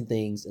find some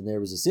things, and there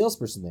was a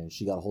salesperson there. And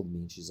she got a hold of me,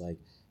 and she's like,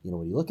 "What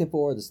are you looking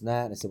for? This and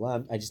that." And I said,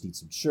 "Well, I just need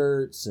some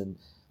shirts, and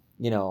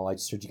I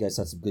just heard you guys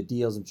had some good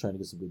deals. I'm trying to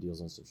get some good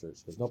deals on some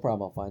shirts." She goes, "No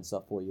problem. I'll find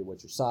stuff for you.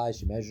 What's your size?"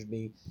 She measured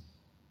me.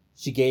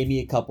 She gave me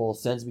a couple,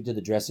 sends me to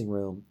the dressing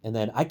room, and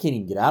then I can't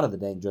even get out of the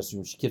dang dressing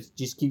room. She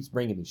just keeps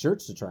bringing me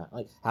shirts to try.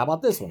 Like, how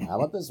about this one? How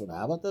about this one?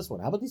 How about this one?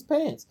 How about these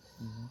pants?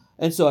 Mm-hmm.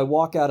 And so I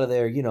walk out of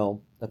there,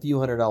 a few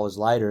 $100s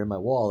lighter in my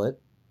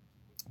wallet,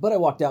 but I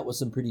walked out with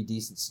some pretty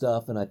decent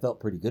stuff, and I felt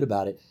pretty good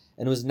about it.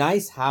 And it was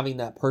nice having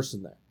that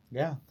person there.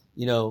 Yeah.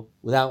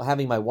 Without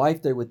having my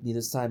wife there with me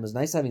this time, it was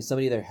nice having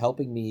somebody there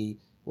helping me,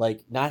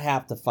 like, not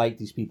have to fight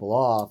these people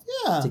off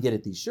to get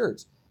at these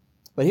shirts.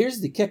 But here's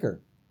the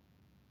kicker.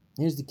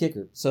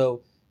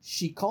 So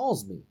she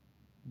calls me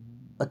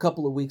a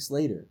couple of weeks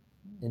later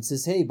and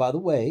says, "Hey, by the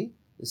way,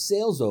 the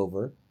sale's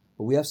over,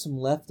 but we have some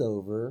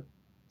leftover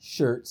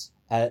shirts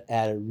at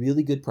a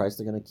really good price.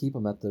 They're going to keep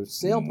them at their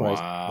sale price.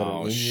 That are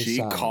in your she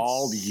size."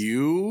 Called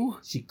you?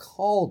 She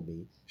called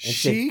me. And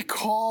she said,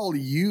 called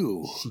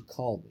you? She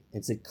called me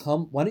and said,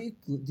 "Come, why don't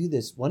you do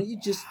this? Why don't you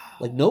just,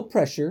 like, no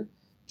pressure,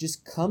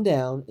 just come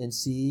down and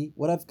see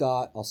what I've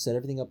got. I'll set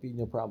everything up for you,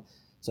 no problem."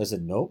 So I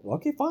said, "Nope,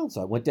 okay, fine."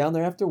 So I went down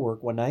there after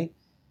work one night,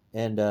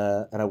 and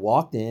I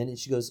walked in, and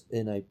she goes,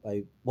 and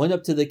I went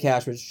up to the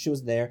cash register. She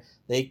was there.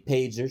 They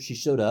paged her. She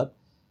showed up,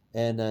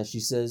 and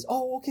she says,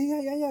 "Oh, okay,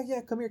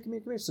 yeah, come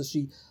here." So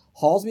she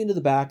hauls me into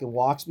the back and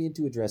walks me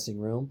into a dressing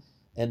room,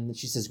 and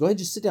she says, "Go ahead,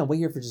 just sit down. Wait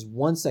here for just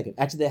 1 second."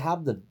 Actually, they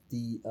have the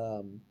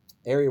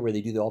area where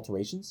they do the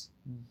alterations.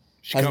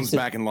 She comes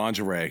back in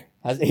lingerie.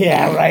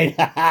 Yeah, right.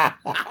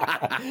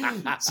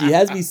 She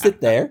has me sit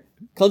there,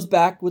 comes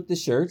back with the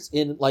shirts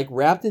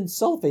wrapped in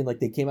cellophane, like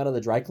they came out of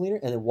the dry cleaner,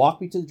 and then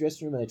walked me to the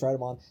dressing room, and I tried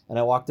them on, and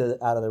I walked out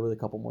of there with a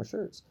couple more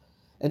shirts.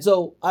 And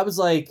so I was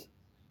like,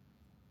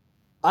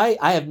 I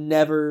have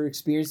never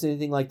experienced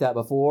anything like that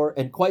before,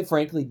 and quite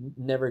frankly,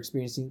 never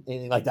experienced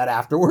anything like that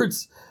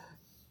afterwards.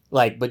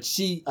 But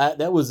she,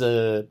 that was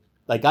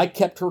I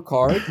kept her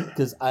card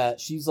because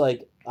she's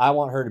like, I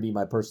want her to be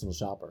my personal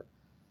shopper.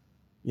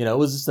 It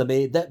was just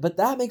amazing. But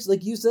that makes,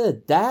 like you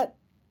said, that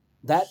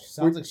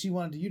sounds like she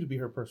wanted you to be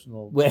her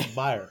personal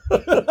buyer.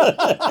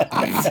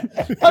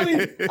 I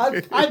mean,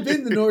 I've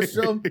been to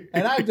Nordstrom,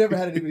 and I've never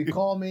had anybody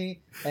call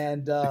me.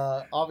 And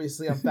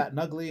obviously, I'm fat and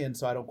ugly, and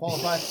so I don't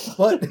qualify.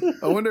 But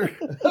I wonder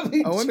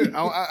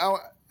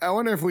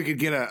if we could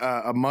get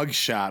a mug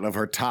shot of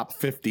her top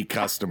 50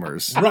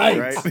 customers.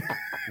 Right.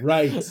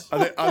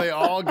 Are they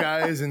all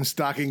guys in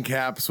stocking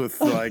caps with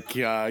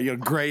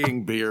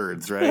graying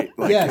beards, right?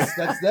 Yes,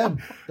 that's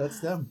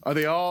them. Are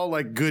they all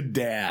like good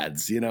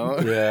dads, Yeah,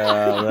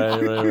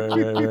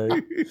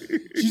 right.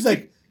 She's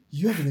like,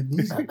 "You have an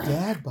amazing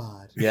dad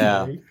bod."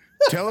 Yeah. Right?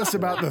 Tell us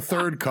about the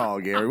third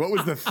call, Gary. What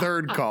was the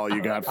third call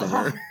you got from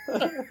her?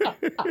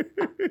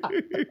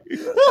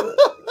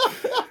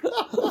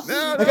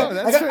 I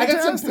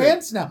got some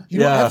pants now. You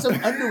don't have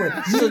some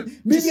underwear.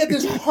 Maybe at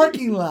this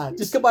parking lot.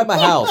 Just come by my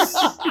house.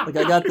 I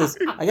got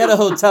a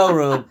hotel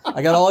room.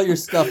 I got all your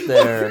stuff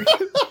there.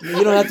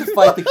 You don't have to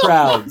fight the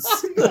crowds.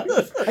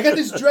 I got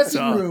this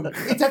dressing room.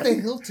 It's at the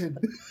Hilton.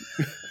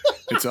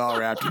 It's all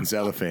wrapped in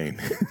cellophane.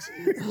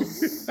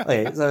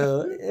 Okay,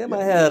 so in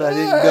my head, I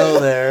didn't go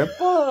there.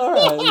 But all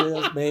right,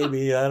 yes,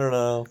 maybe. I don't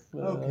know.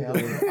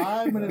 Okay,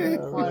 I'm going to be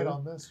quiet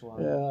on this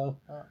one. Yeah.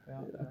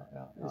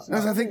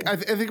 Yes, I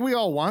think we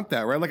all want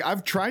that, right? Like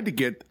I've tried to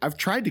get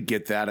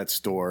that at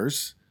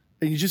stores,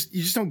 and you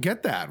just don't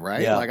get that,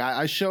 right? Yeah. Like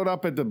I showed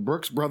up at the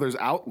Brooks Brothers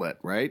outlet,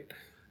 right?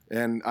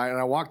 And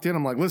I walked in.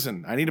 I'm like,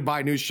 listen, I need to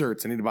buy new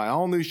shirts. I need to buy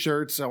all new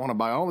shirts. I want to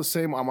buy all the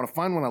same. I want to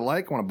find one I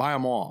like. I want to buy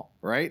them all,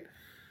 right?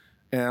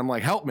 And I'm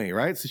like, help me,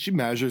 right? So she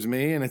measures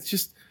me, and it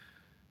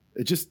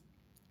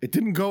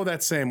didn't go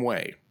that same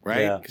way,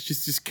 right? Yeah.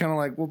 She's just kind of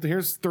like, well,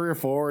 here's 3 or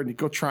 4, and you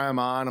go try them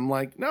on. I'm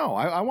like, no,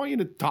 I want you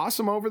to toss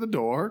them over the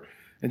door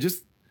and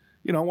just,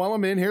 while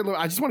I'm in here,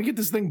 I just want to get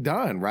this thing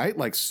done, right?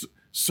 Like,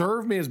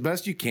 serve me as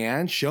best you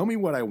can. Show me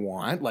what I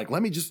want. Like,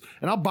 and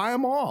I'll buy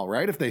them all,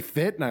 right? If they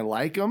fit and I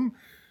like them.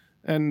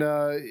 And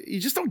you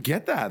just don't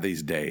get that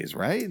these days,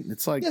 right?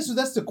 It's like, Yeah, so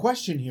that's the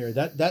question here.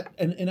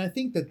 And I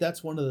think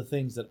that's one of the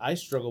things that I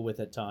struggle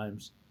with at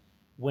times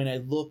when I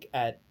look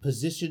at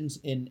positions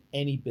in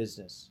any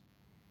business,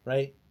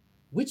 right?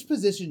 Which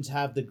positions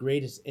have the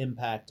greatest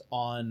impact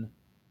on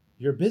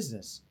your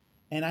business?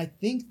 And I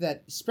think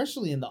that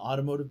especially in the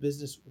automotive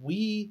business,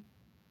 we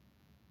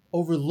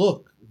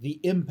overlook the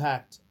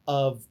impact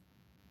of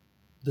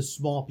the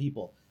small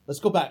people. Let's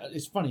go back.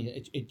 It's funny.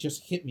 It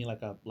just hit me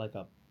like a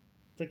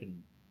freaking,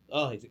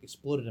 it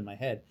exploded in my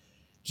head.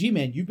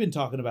 G-Man, you've been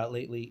talking about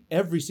lately,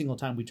 every single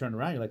time we turn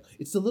around, you're like,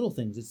 it's the little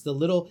things. It's the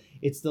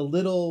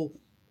little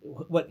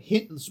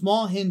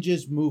small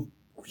hinges move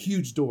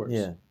huge doors.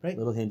 Yeah. Right?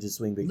 Little hinges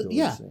swing big doors.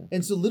 Yeah.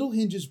 And so little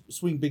hinges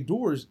swing big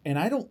doors. And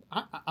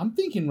I'm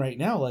thinking right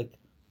now, like,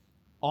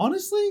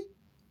 honestly,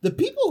 the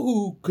people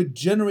who could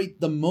generate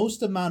the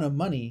most amount of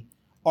money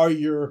are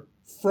your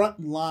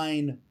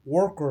frontline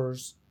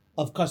workers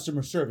of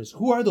customer service.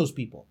 Who are those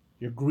people?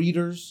 Your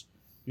greeters,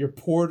 your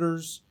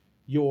porters,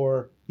 you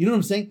know what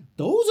I'm saying?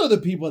 Those are the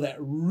people that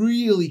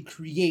really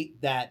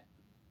create that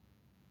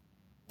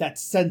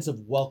sense of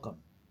welcome.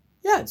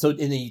 Yeah. So, and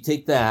then you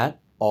take that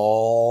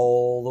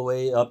all the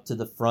way up to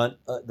the front,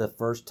 the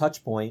first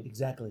touch point.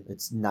 Exactly.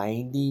 It's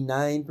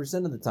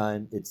 99% of the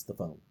time, it's the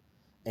phone.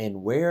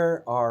 And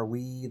where are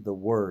we the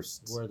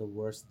worst? We're the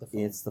worst at the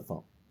phone. It's the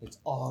phone. It's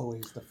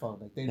always the phone.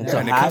 Like they And never. so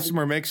and the how-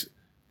 customer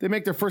they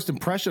make their first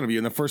impression of you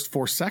in the first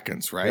 4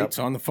 seconds, right? Yep.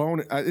 So on the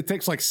phone, it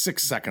takes like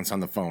 6 seconds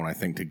on the phone, I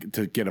think,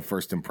 to get a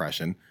first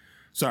impression.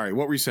 Sorry,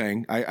 what were you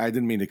saying? I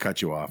didn't mean to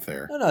cut you off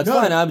there. No, it's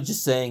fine. I was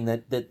just saying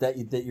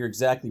that you're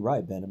exactly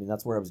right, Ben. I mean,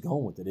 that's where I was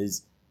going with it.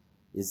 Is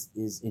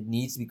it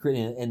needs to be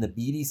created, and the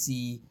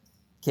BDC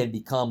can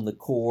become the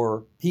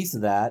core piece of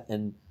that.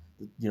 And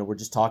we're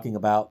just talking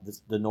about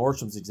the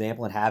Nordstrom's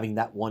example and having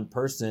that one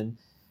person,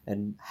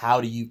 and how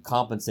do you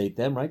compensate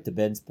them? Right, to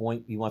Ben's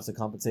point, he wants to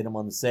compensate them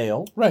on the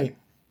sale, Right.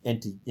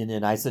 and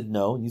then I said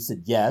no, and you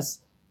said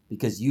yes,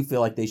 because you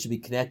feel like they should be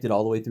connected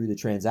all the way through the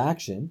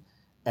transaction.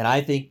 And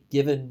I think,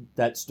 given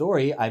that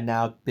story, I've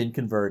now been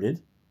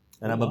converted,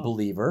 and I'm a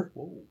believer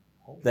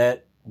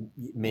that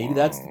maybe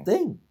that's the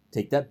thing.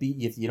 Take that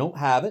if you don't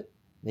have it,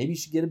 maybe you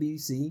should get a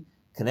BDC,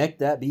 connect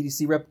that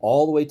BDC rep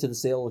all the way to the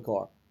sale of the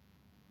car.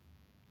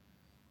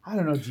 I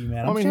don't know,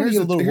 G-Man. I'm I mean, starting to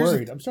get a little here's the-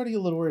 worried. I'm starting to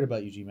get a little worried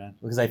about you, G-Man.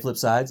 Because I flip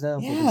sides now?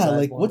 Flipping Yeah, sides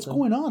like, more what's often?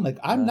 going on? Like,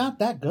 I'm not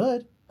that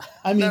good.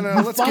 I mean, No,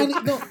 you let's finally...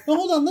 No,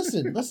 hold on,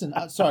 listen.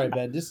 Sorry,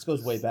 Ben. This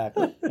goes way back,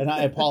 and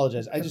I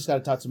apologize. I just got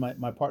to talk to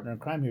my partner in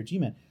crime here,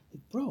 G-Man.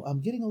 Like, bro,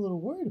 I'm getting a little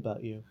worried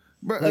about you.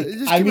 But, Like,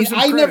 just I give mean, us some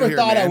I credit never here,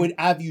 thought I man. would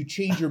have you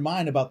change your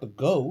mind about the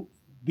GOAT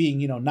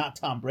being, not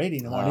Tom Brady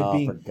anymore, and Oh, it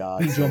being for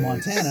God's Joe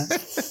Montana.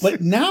 But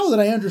now that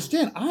I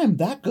understand, I'm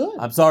that good.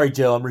 I'm sorry,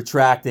 Joe. I'm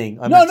retracting.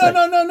 No.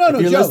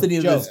 If you're Joe,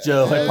 listening to Joe. this,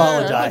 Joe, I Hey, I'd like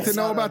apologize. to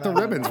know about the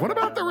ribbons. What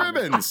about the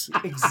ribbons?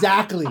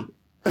 Exactly.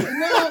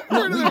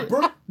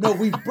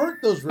 We've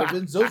burnt those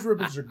ribbons. Those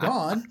ribbons are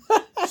gone.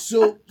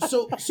 So,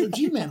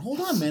 G-Man,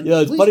 hold on, man.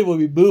 Yeah, it's Please. funny when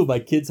we moved, my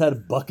kids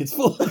had buckets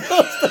full of those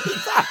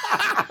things.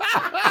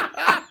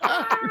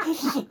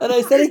 And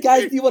I said, hey,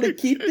 guys, do you want to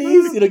keep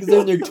these? Because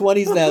they're in their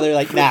 20s now. They're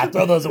like, nah,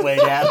 throw those away,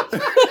 Dad.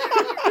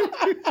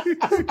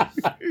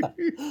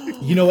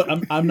 You know what?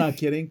 I'm not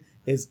kidding.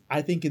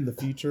 I think in the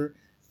future,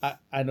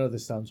 I know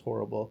this sounds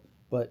horrible,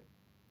 but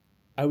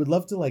I would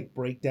love to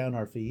break down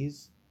our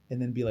fees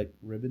and then be like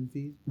ribbon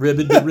fees.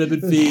 Ribbon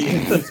fee.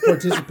 It's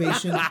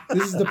participation.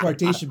 This is the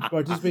participation.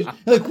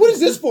 Like, what is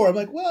this for? I'm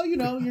like, well,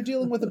 you're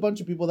dealing with a bunch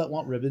of people that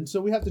want ribbons,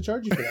 so we have to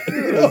charge you for that.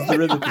 That's the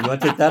ribbon fee. You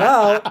want to take that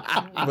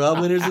out? Well,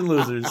 winners and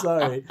losers.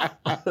 Sorry.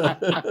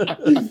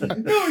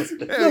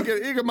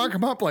 You can mark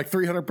them up like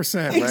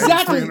 300%.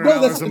 Exactly. Right?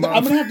 Bro, $300 a month.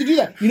 I'm gonna have to do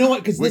that. You know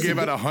what? Because We gave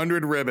out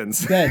 100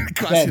 ribbons. Ben, It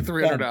cost Ben, you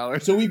 $300.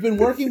 Ben. So we've been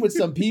working with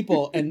some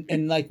people, and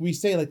we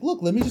say,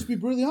 look, let me just be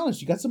brutally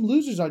honest. You got some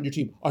losers on your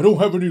team. I don't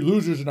have any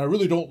losers, and I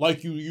really don't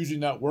like you using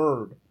that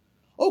word.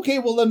 Okay,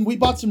 well then we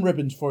bought some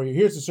ribbons for you.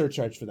 Here's the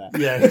surcharge for that.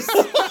 Yes.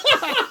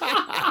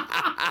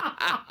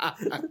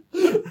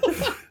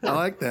 I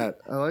like that.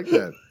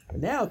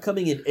 Now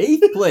coming in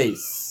 8th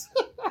place,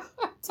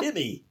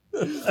 Timmy.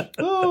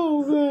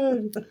 Oh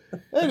man.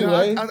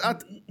 Anyway,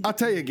 I'll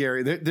tell you,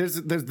 Gary. There's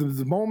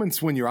the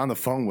moments when you're on the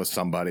phone with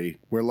somebody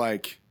where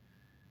like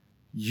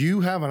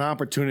you have an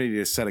opportunity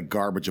to set a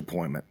garbage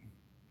appointment.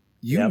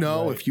 You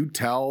know, if you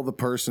tell the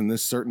person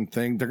this certain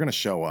thing, they're going to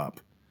show up.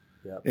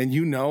 Yep. And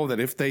you know that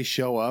if they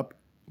show up,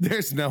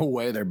 there's no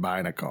way they're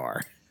buying a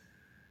car.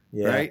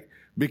 Yeah. Right?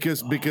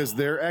 Because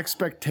their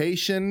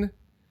expectation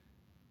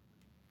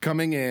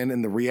coming in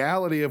and the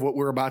reality of what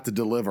we're about to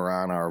deliver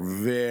on are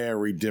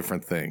very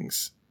different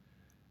things.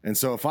 And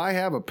so if I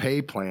have a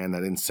pay plan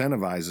that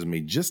incentivizes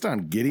me just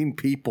on getting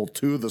people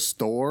to the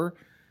store,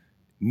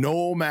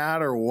 no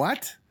matter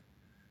what,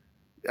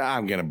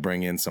 I'm going to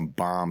bring in some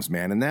bombs,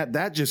 man. And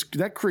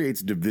that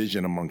creates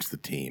division amongst the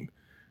team,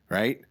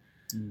 right?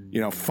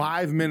 You know,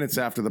 5 minutes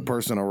after the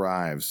person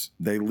arrives,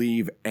 they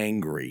leave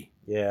angry.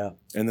 Yeah.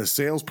 And the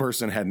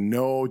salesperson had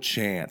no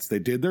chance. They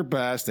did their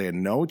best. They had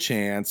no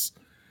chance.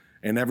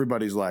 And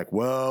everybody's like,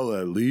 well,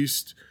 at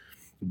least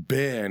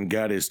Ben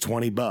got his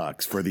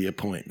 $20 for the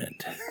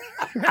appointment.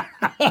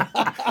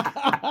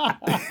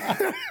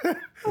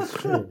 You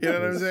know what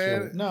I'm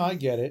saying? no, I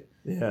get it.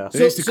 Yeah.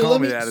 They used to call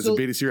let me that as a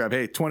BDC rep.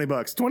 Hey, $20.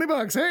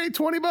 $20. Hey,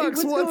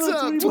 $20. What's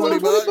up?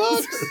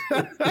 $20.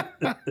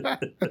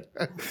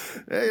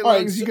 Hey, as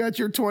long as you got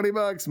your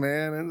 $20,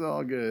 man, it's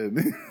all good.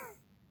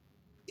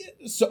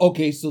 So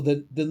okay, so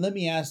then let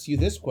me ask you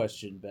this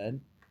question,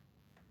 Ben.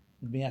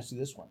 Let me ask you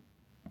this one.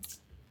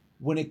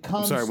 When it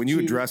comes, I'm sorry, when you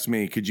address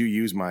me, could you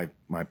use my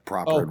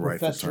proper and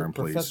rightful term,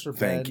 please? Professor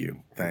Thank Ben, you.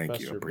 Thank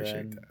you. Professor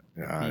Appreciate Ben, that.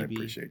 Yeah, I PB.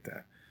 appreciate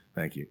that.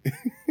 Thank you.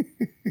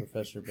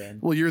 Professor Ben?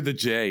 Well, you're the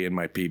J in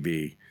my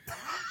PB.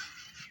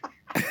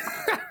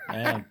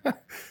 I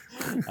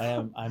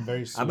am. I'm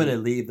very. Sweet. I'm going to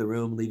leave the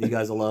room, leave you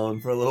guys alone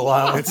for a little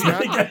while. It's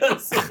not.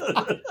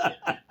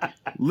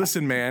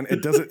 Listen, man,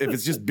 it doesn't. If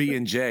it's just B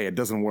and J, it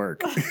doesn't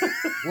work.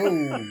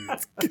 Whoa.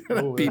 It's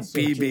gotta be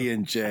PB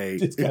and J.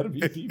 It's got to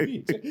be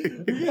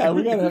PB. Yeah,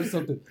 we got to have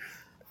something.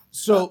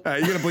 So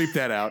You're gonna bleep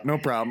that out. No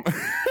problem.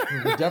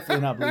 we're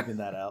definitely not bleeping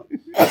that out.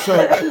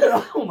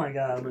 So Oh my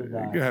God, I'm going to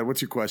die. Go ahead.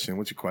 What's your question?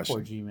 poor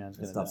G-Man's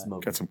gonna Stop die.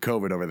 smoking. Got some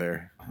COVID over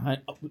there.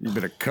 You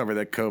better cover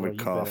that Well, COVID you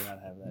cough. better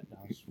not have that.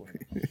 I swear.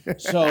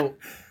 So,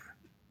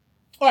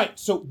 all right.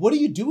 So, what do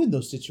you do in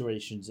those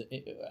situations?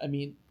 I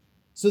mean,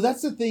 so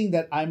that's the thing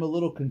that I'm a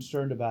little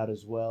concerned about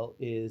as well.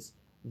 Is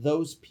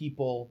those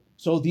people?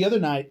 So the other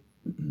night,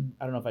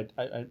 I don't know if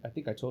I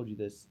think I told you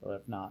this, or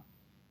if not,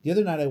 the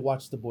other night I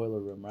watched The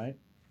Boiler Room, right?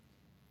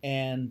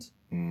 And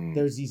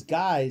there's these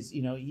guys,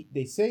 you know,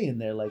 they say in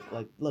there like,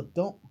 look,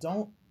 don't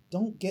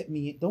give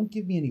me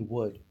any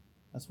wood.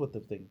 That's what the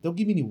thing. Don't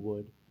give me any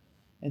wood.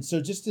 And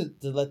so just to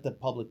let the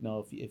public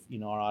know, if you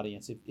know our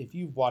audience, if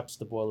you've watched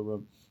The Boiler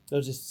Room,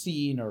 there's a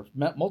scene or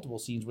multiple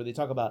scenes where they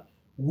talk about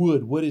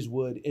wood. Wood is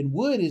wood, and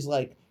wood is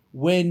like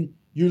when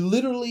you're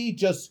literally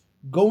just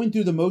going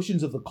through the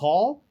motions of the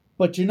call,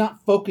 but you're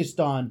not focused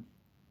on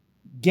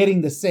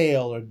getting the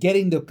sale or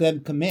getting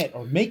them commit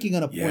or making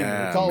an appointment.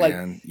 Yeah, It's all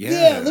man. like,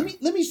 Yeah.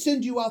 let me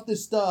send you out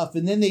this stuff,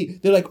 and then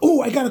they're like,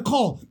 oh, I got a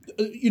call,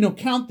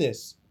 count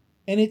this.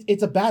 And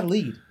it's a bad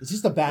lead. It's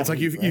just a bad It's like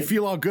lead, you right?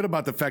 feel all good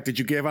about the fact that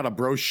you gave out a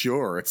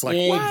brochure. It's like,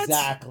 what?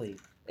 Exactly.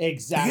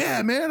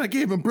 Yeah, man, I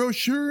gave him a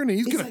brochure and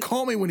he's It's going like- to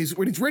call me when he's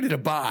ready to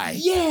buy.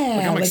 Yeah.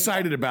 Like I'm like-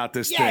 excited about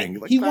this Yeah, thing.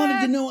 Like, he what?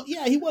 wanted to know.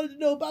 Yeah, he wanted to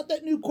know about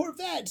that new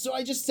Corvette, so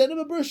I just sent him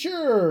a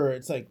brochure.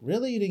 It's like,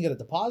 really, you didn't get a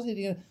deposit?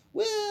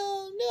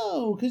 Well,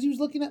 no, because he was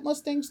looking at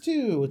Mustangs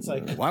too. It's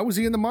like, Why was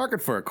he in the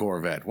market for a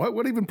Corvette?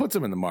 What even puts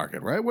him in the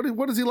market, right?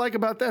 What does he like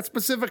about that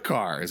specific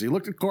car? Has he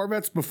looked at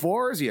Corvettes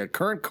before? Is he a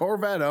current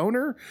Corvette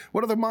owner?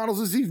 What other models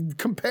is he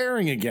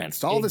comparing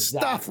against? All this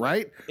stuff,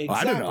 right? Well,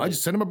 I don't know. I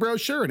just send him a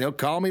brochure and he'll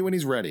call me when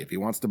he's ready. If he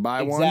wants to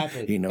buy one,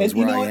 he knows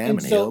where I am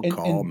and he'll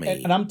call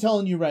me. And I'm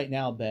telling you right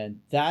now, Ben,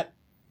 that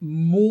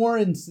more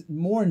in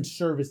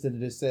service than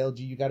it is sales.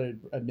 You got to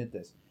admit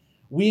this.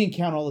 We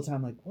encounter all the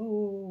time, like,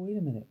 whoa, wait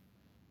a minute.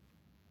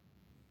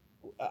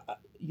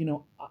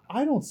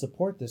 I don't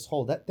support this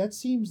whole. That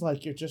seems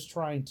like you're just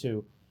trying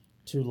to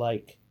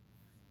like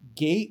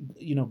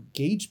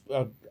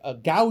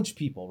gouge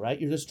people, right?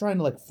 You're just trying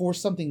to like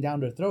force something down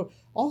their throat.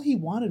 All he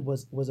wanted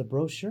was a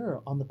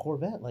brochure on the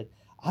Corvette. Like,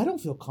 I don't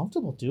feel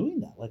comfortable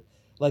doing that.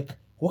 Like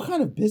what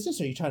kind of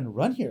business are you trying to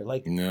run here?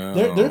 Like,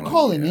 No, they're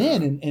calling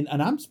in,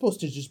 and I'm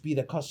supposed to just be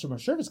the customer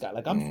service guy.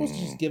 Like, I'm supposed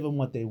to just give them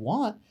what they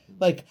want.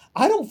 Like,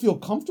 I don't feel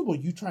comfortable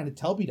you trying to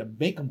tell me to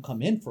make them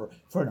come in for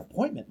an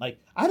appointment.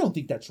 Like, I don't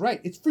think that's right.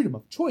 It's freedom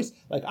of choice.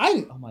 Like,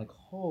 I'm like,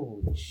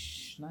 holy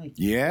shnikes.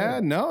 Yeah,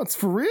 no, it's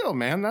for real,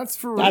 man. That's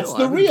for real. That's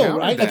the I've real, encountered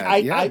right?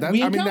 Like, that.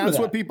 we I mean, encounter that's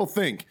that. what people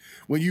think.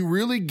 When you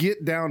really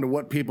get down to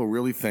what people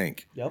really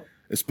think, Yep.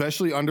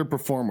 especially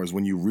underperformers,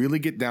 when you really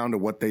get down to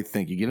what they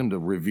think, you get them to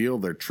reveal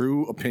their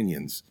true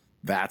opinions.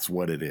 That's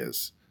what it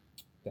is.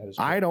 That is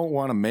I don't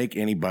want to make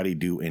anybody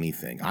do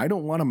anything. I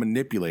don't want to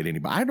manipulate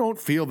anybody. I don't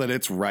feel that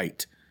it's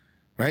right.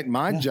 Right?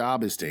 My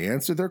job is to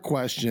answer their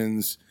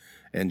questions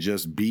and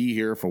just be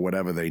here for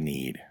whatever they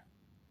need.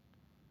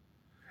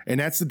 And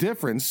that's the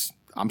difference.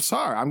 I'm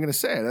sorry, I'm going to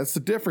say it. That's the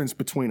difference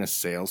between a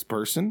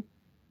salesperson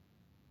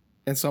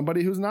and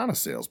somebody who's not a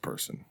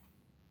salesperson.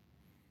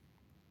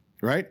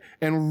 Right?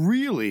 And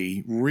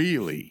really,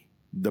 really,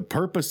 the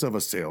purpose of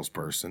a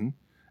salesperson,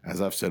 as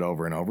I've said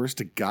over and over, is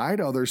to guide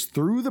others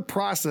through the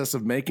process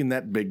of making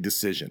that big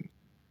decision.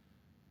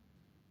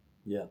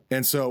 Yeah.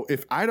 And so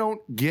if I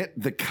don't get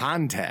the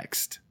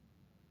context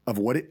of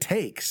what it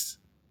takes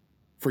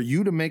for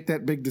you to make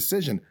that big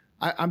decision,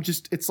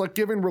 it's like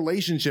giving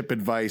relationship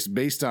advice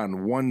based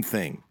on one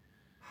thing,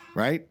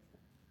 right?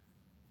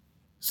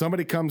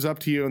 Somebody comes up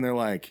to you and they're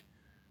like,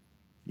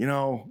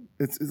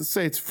 let's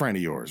say it's a friend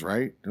of yours,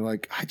 right? They're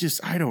like,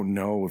 I don't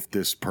know if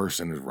this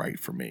person is right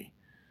for me.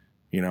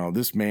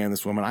 This man,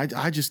 this woman,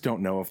 I just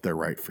don't know if they're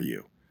right for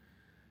you.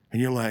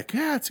 And you're like,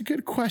 yeah, it's a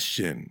good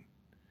question.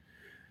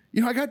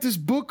 I got this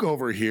book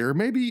over here.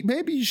 Maybe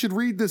you should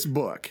read this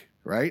book,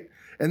 right?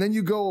 And then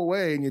you go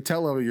away and you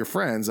tell all your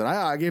friends that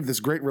I gave this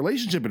great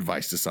relationship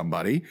advice to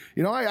somebody.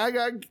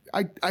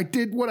 I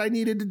did what I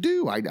needed to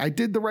do. I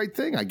did the right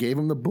thing. I gave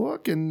them the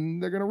book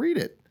and they're going to read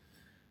it.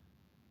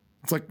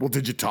 It's like, well,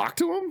 did you talk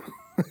to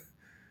them?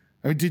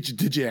 I mean,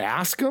 did you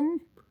ask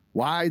them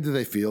why do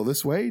they feel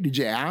this way? Did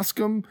you ask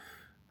them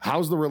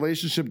how's the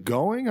relationship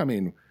going? I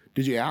mean,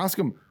 did you ask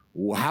them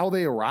how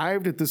they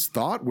arrived at this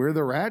thought, where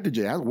they're at? Did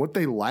you ask what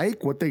they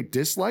like, what they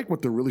dislike,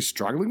 what they're really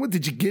struggling with?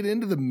 Did you get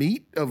into the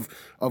meat of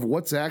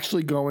what's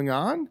actually going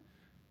on?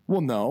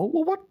 Well, no.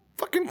 Well, what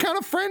fucking kind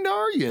of friend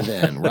are you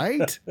then,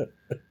 right?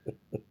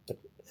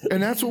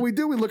 And that's what we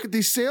do. We look at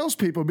these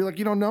salespeople and be like,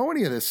 you don't know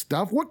any of this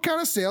stuff. What kind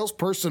of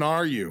salesperson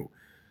are you?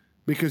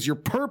 Because your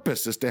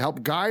purpose is to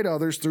help guide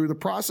others through the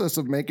process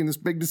of making this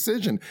big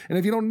decision. And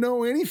if you don't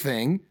know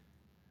anything,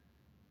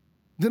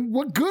 then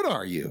what good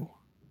are you?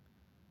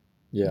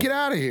 Yeah. Get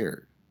out of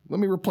here. Let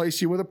me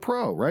replace you with a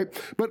pro, right?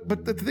 But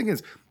the thing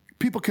is,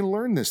 people can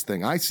learn this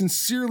thing. I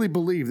sincerely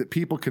believe that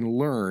people can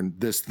learn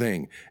this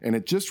thing. And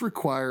it just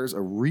requires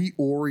a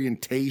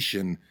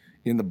reorientation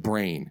in the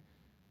brain,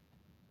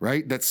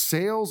 right? That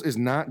sales is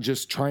not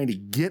just trying to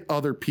get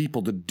other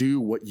people to do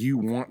what you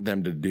want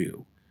them to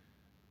do,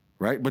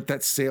 right? But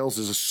that sales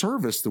is a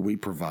service that we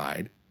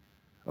provide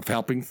of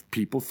helping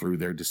people through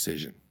their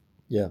decision.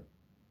 Yeah.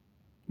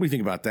 What do you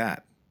think about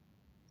that?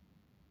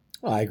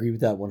 I agree with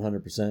that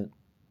 100%.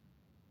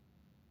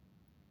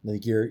 I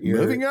think you're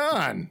moving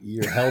on.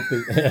 You're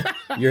helping.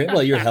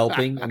 You're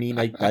helping. I mean,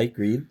 I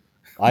agree.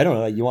 I don't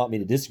know. You want me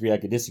to disagree? I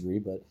could disagree,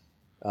 but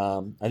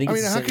I think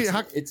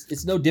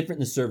it's no different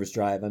in the service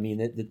drive. I mean,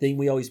 the thing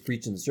we always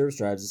preach in the service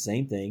drive is the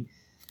same thing.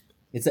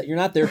 It's that you're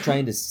not there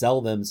trying to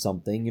sell them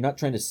something. You're not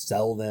trying to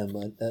sell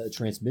them a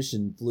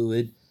transmission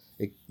fluid,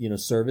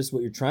 service.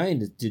 What you're trying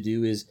to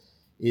do is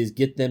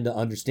get them to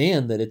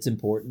understand that it's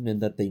important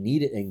and that they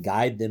need it, and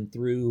guide them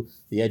through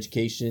the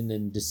education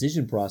and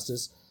decision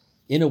process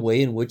in a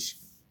way in which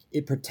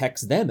it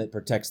protects them. It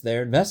protects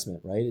their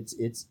investment, right?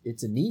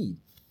 It's a need.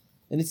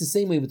 And it's the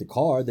same way with the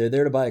car. They're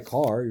there to buy a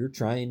car. You're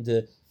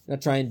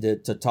not trying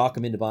to talk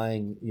them into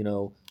buying,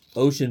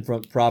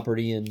 oceanfront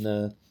property in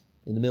the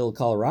middle of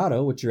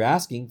Colorado. What you're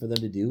asking for them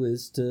to do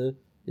is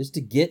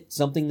to get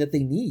something that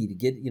they need, to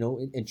get,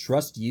 and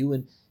trust you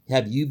and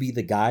have you be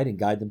the guide and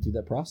guide them through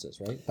that process,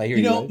 right? If I hear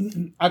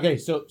you right. Okay,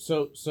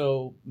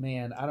 so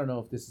man, I don't know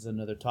if this is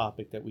another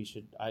topic that we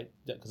should.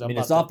 Because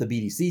it's off the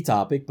BDC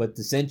topic, but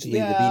essentially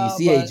the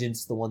BDC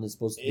agent's the one that's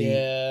supposed to be.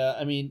 Yeah,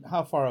 I mean,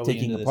 how far are we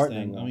into this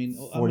thing? I mean,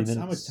 40 minutes.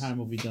 How much time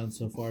have we done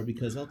so far?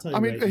 Because I'll tell you.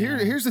 I mean,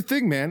 here's the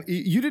thing, man.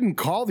 You didn't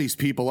call these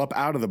people up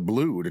out of the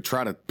blue to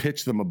try to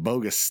pitch them a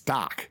bogus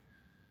stock.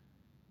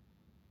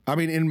 I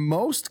mean, in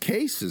most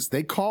cases,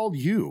 they called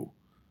you.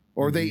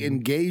 Or they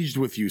engaged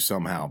with you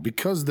somehow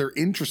because they're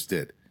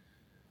interested.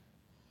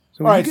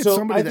 So when you get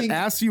somebody that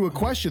asks you a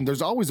question,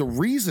 there's always a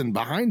reason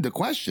behind the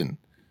question.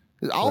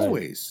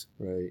 Always.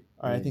 Right.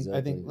 All right. Exactly.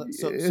 I think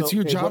it's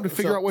your job to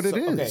figure out what it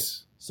is. Okay.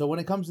 So when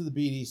it comes to the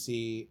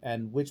BDC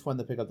and which one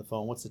to pick up the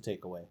phone, what's the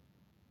takeaway?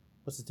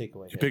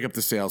 You pick up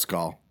the sales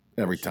call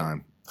every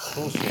time.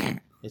 Bullshit.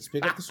 It's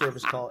pick up the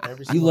service call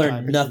every single time. You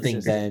time. learn nothing,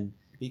 Ben.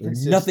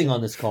 Nothing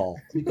on this call.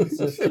 Be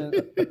consistent.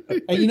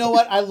 And you know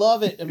what? I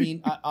love it. I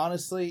mean,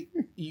 honestly,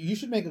 you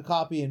should make a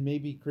copy and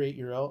maybe create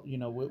your own.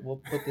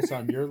 We'll put this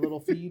on your little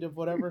feed of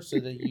whatever, so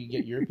that you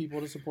get your people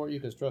to support you.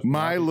 Because trust me,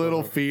 my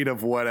little feed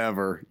of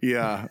whatever.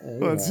 Yeah,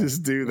 let's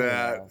just do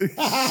that.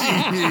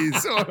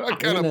 Jeez, what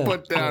kind of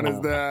put down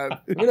is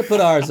that? We're gonna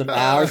put ours on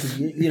ours.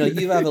 You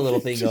have a little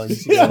thing going.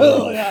 You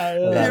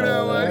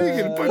know what?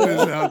 You can put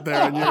this out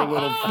there on your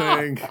little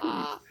thing.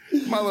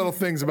 My little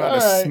thing's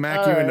about to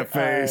smack you in the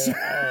face. All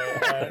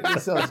right.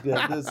 This sounds good.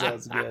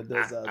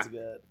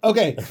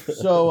 Okay,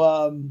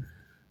 so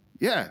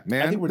yeah,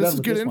 man, I think we're this done is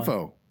with good this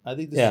info. One. I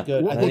think this is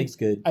good. I think it's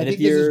good. I think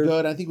this is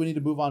good. I think we need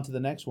to move on to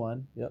the next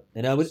one. Yep.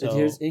 And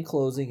in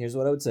closing, here's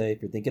what I would say.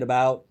 If you're thinking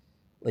about,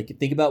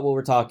 think about what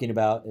we're talking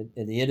about.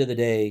 At the end of the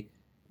day,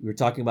 we were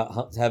talking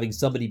about having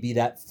somebody be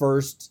that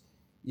first,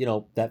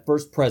 that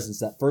first presence,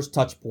 that first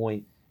touch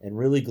point, and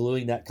really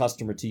gluing that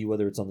customer to you,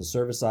 whether it's on the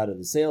service side or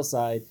the sales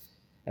side.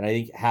 And I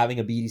think having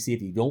a BDC,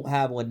 if you don't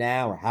have one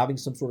now, or having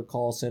some sort of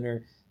call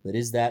center that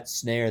is that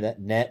snare, that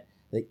net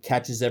that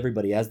catches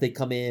everybody as they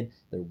come in.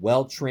 They're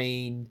well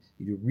trained.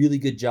 You do a really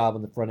good job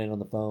on the front end on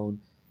the phone.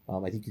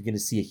 I think you're going to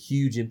see a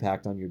huge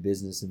impact on your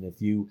business. And if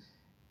you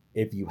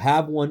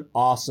have one,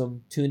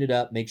 awesome. Tune it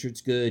up. Make sure it's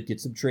good. Get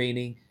some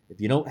training.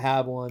 If you don't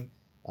have one,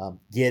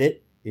 get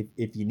it.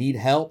 If you need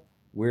help,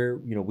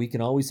 we can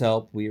always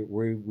help.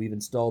 We've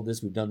installed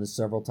this. We've done this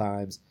several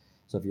times.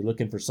 So if you're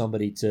looking for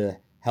somebody to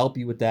help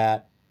you with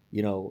that,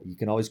 you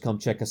can always come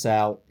check us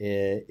out.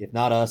 If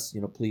not us,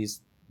 please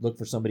look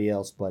for somebody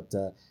else. But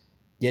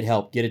get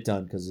help, get it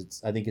done,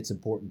 because I think it's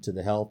important to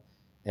the health.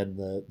 And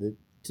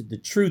the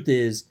truth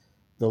is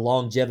the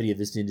longevity of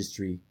this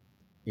industry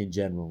in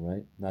general,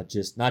 right? Not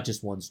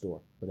just one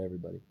store, but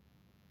everybody.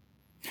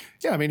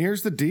 Yeah, I mean,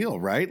 here's the deal,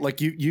 right? Like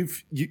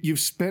you've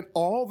spent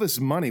all this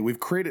money. We've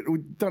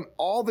done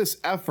all this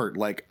effort.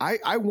 Like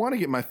I want to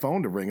get my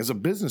phone to ring as a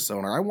business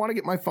owner. I want to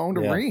get my phone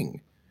to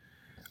ring.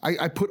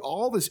 I put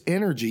all this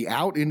energy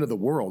out into the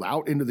world,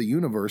 out into the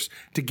universe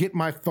to get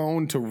my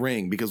phone to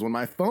ring, because when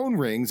my phone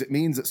rings, it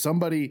means that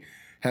somebody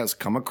has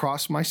come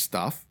across my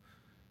stuff.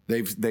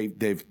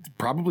 They've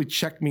probably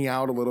checked me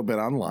out a little bit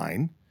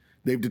online.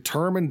 They've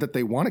determined that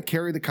they want to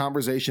carry the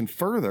conversation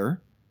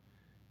further,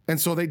 and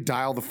so they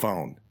dial the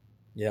phone.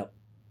 Yep.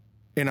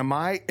 And am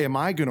I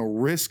going to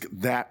risk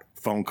that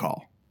phone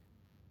call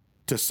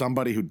to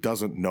somebody who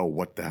doesn't know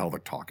what the hell they're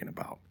talking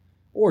about?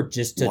 Or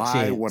just a chance.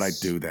 Why would I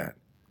do that?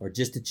 Or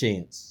just a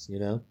chance,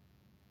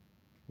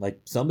 Like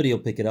somebody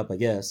will pick it up, I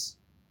guess,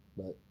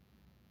 but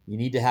you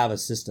need to have a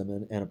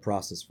system and a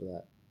process for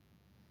that.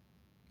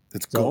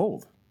 It's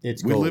gold.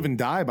 We live and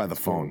die by the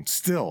phone.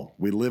 Still,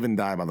 we live and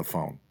die by the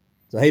phone.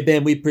 So, hey,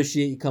 Ben, we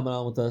appreciate you coming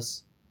on with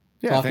us.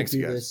 Yeah, thanks,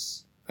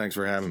 guys. Thanks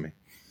for having me.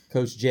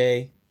 Coach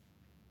Jay.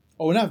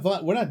 Oh, we're not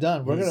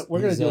done. We're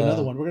gonna do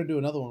another one. We're gonna do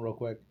another one real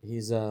quick.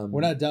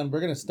 We're not done.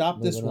 We're gonna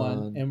stop this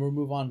one and we'll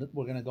move on.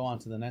 We're gonna go on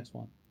to the next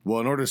one. Well,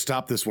 in order to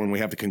stop this one, we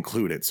have to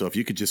conclude it. So if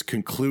you could just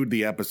conclude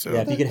the episode.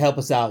 Yeah, if you could help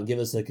us out and give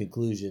us a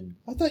conclusion.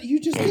 I thought you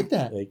just did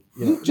that.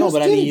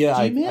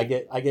 I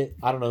get.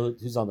 I don't know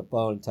who's on the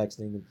phone and texting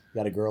and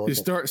got a girl. Just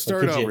start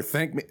over.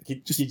 Thank me.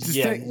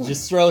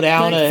 Just throw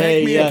down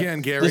thank me again,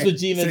 Gary. Just what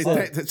G-Man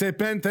said. Say,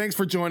 Ben, thanks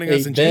for joining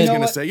us. And Jay's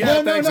going to say,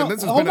 thanks. And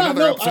this has been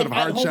another episode of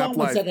Hard Shop Life. Hold on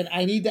 1 second.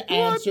 I need to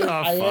answer.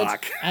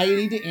 I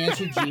need to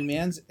answer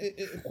G-Man's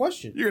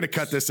question. You're going to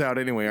cut this out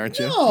anyway, aren't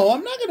you? No,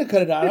 I'm not going to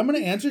cut it out. I'm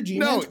going to answer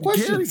G-Man's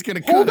question. Gary's going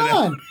to cut it out.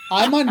 Hold on.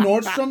 I'm on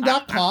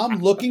Nordstrom.com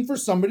looking for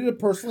somebody to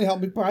personally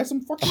help me buy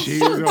some fucking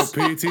shirts.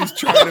 Jeez, Pete, he's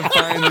trying to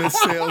find this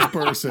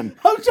salesperson.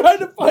 I'm trying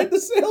to find the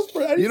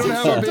salesperson. You don't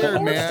have a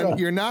beard, man.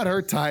 You're not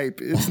her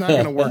type. It's not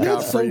going to work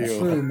out for you. That's so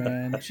true,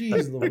 man.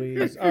 Jeez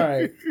Louise. All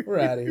right. We're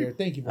out of here.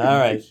 Thank you very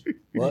much.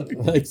 All right.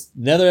 Well, it's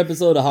another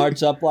episode of Hard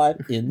Shop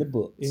Life in the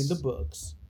books. In the books.